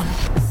Platinum.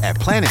 At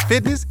Planet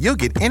Fitness, you'll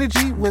get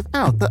energy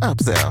without the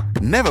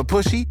upsell. Never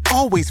pushy,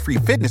 always free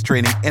fitness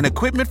training and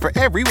equipment for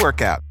every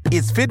workout.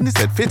 It's fitness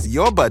that fits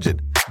your budget.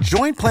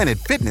 Join Planet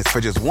Fitness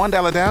for just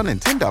 $1 down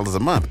and $10 a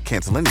month.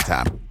 Cancel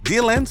anytime.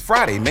 Deal ends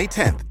Friday, May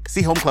 10th.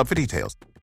 See Home Club for details.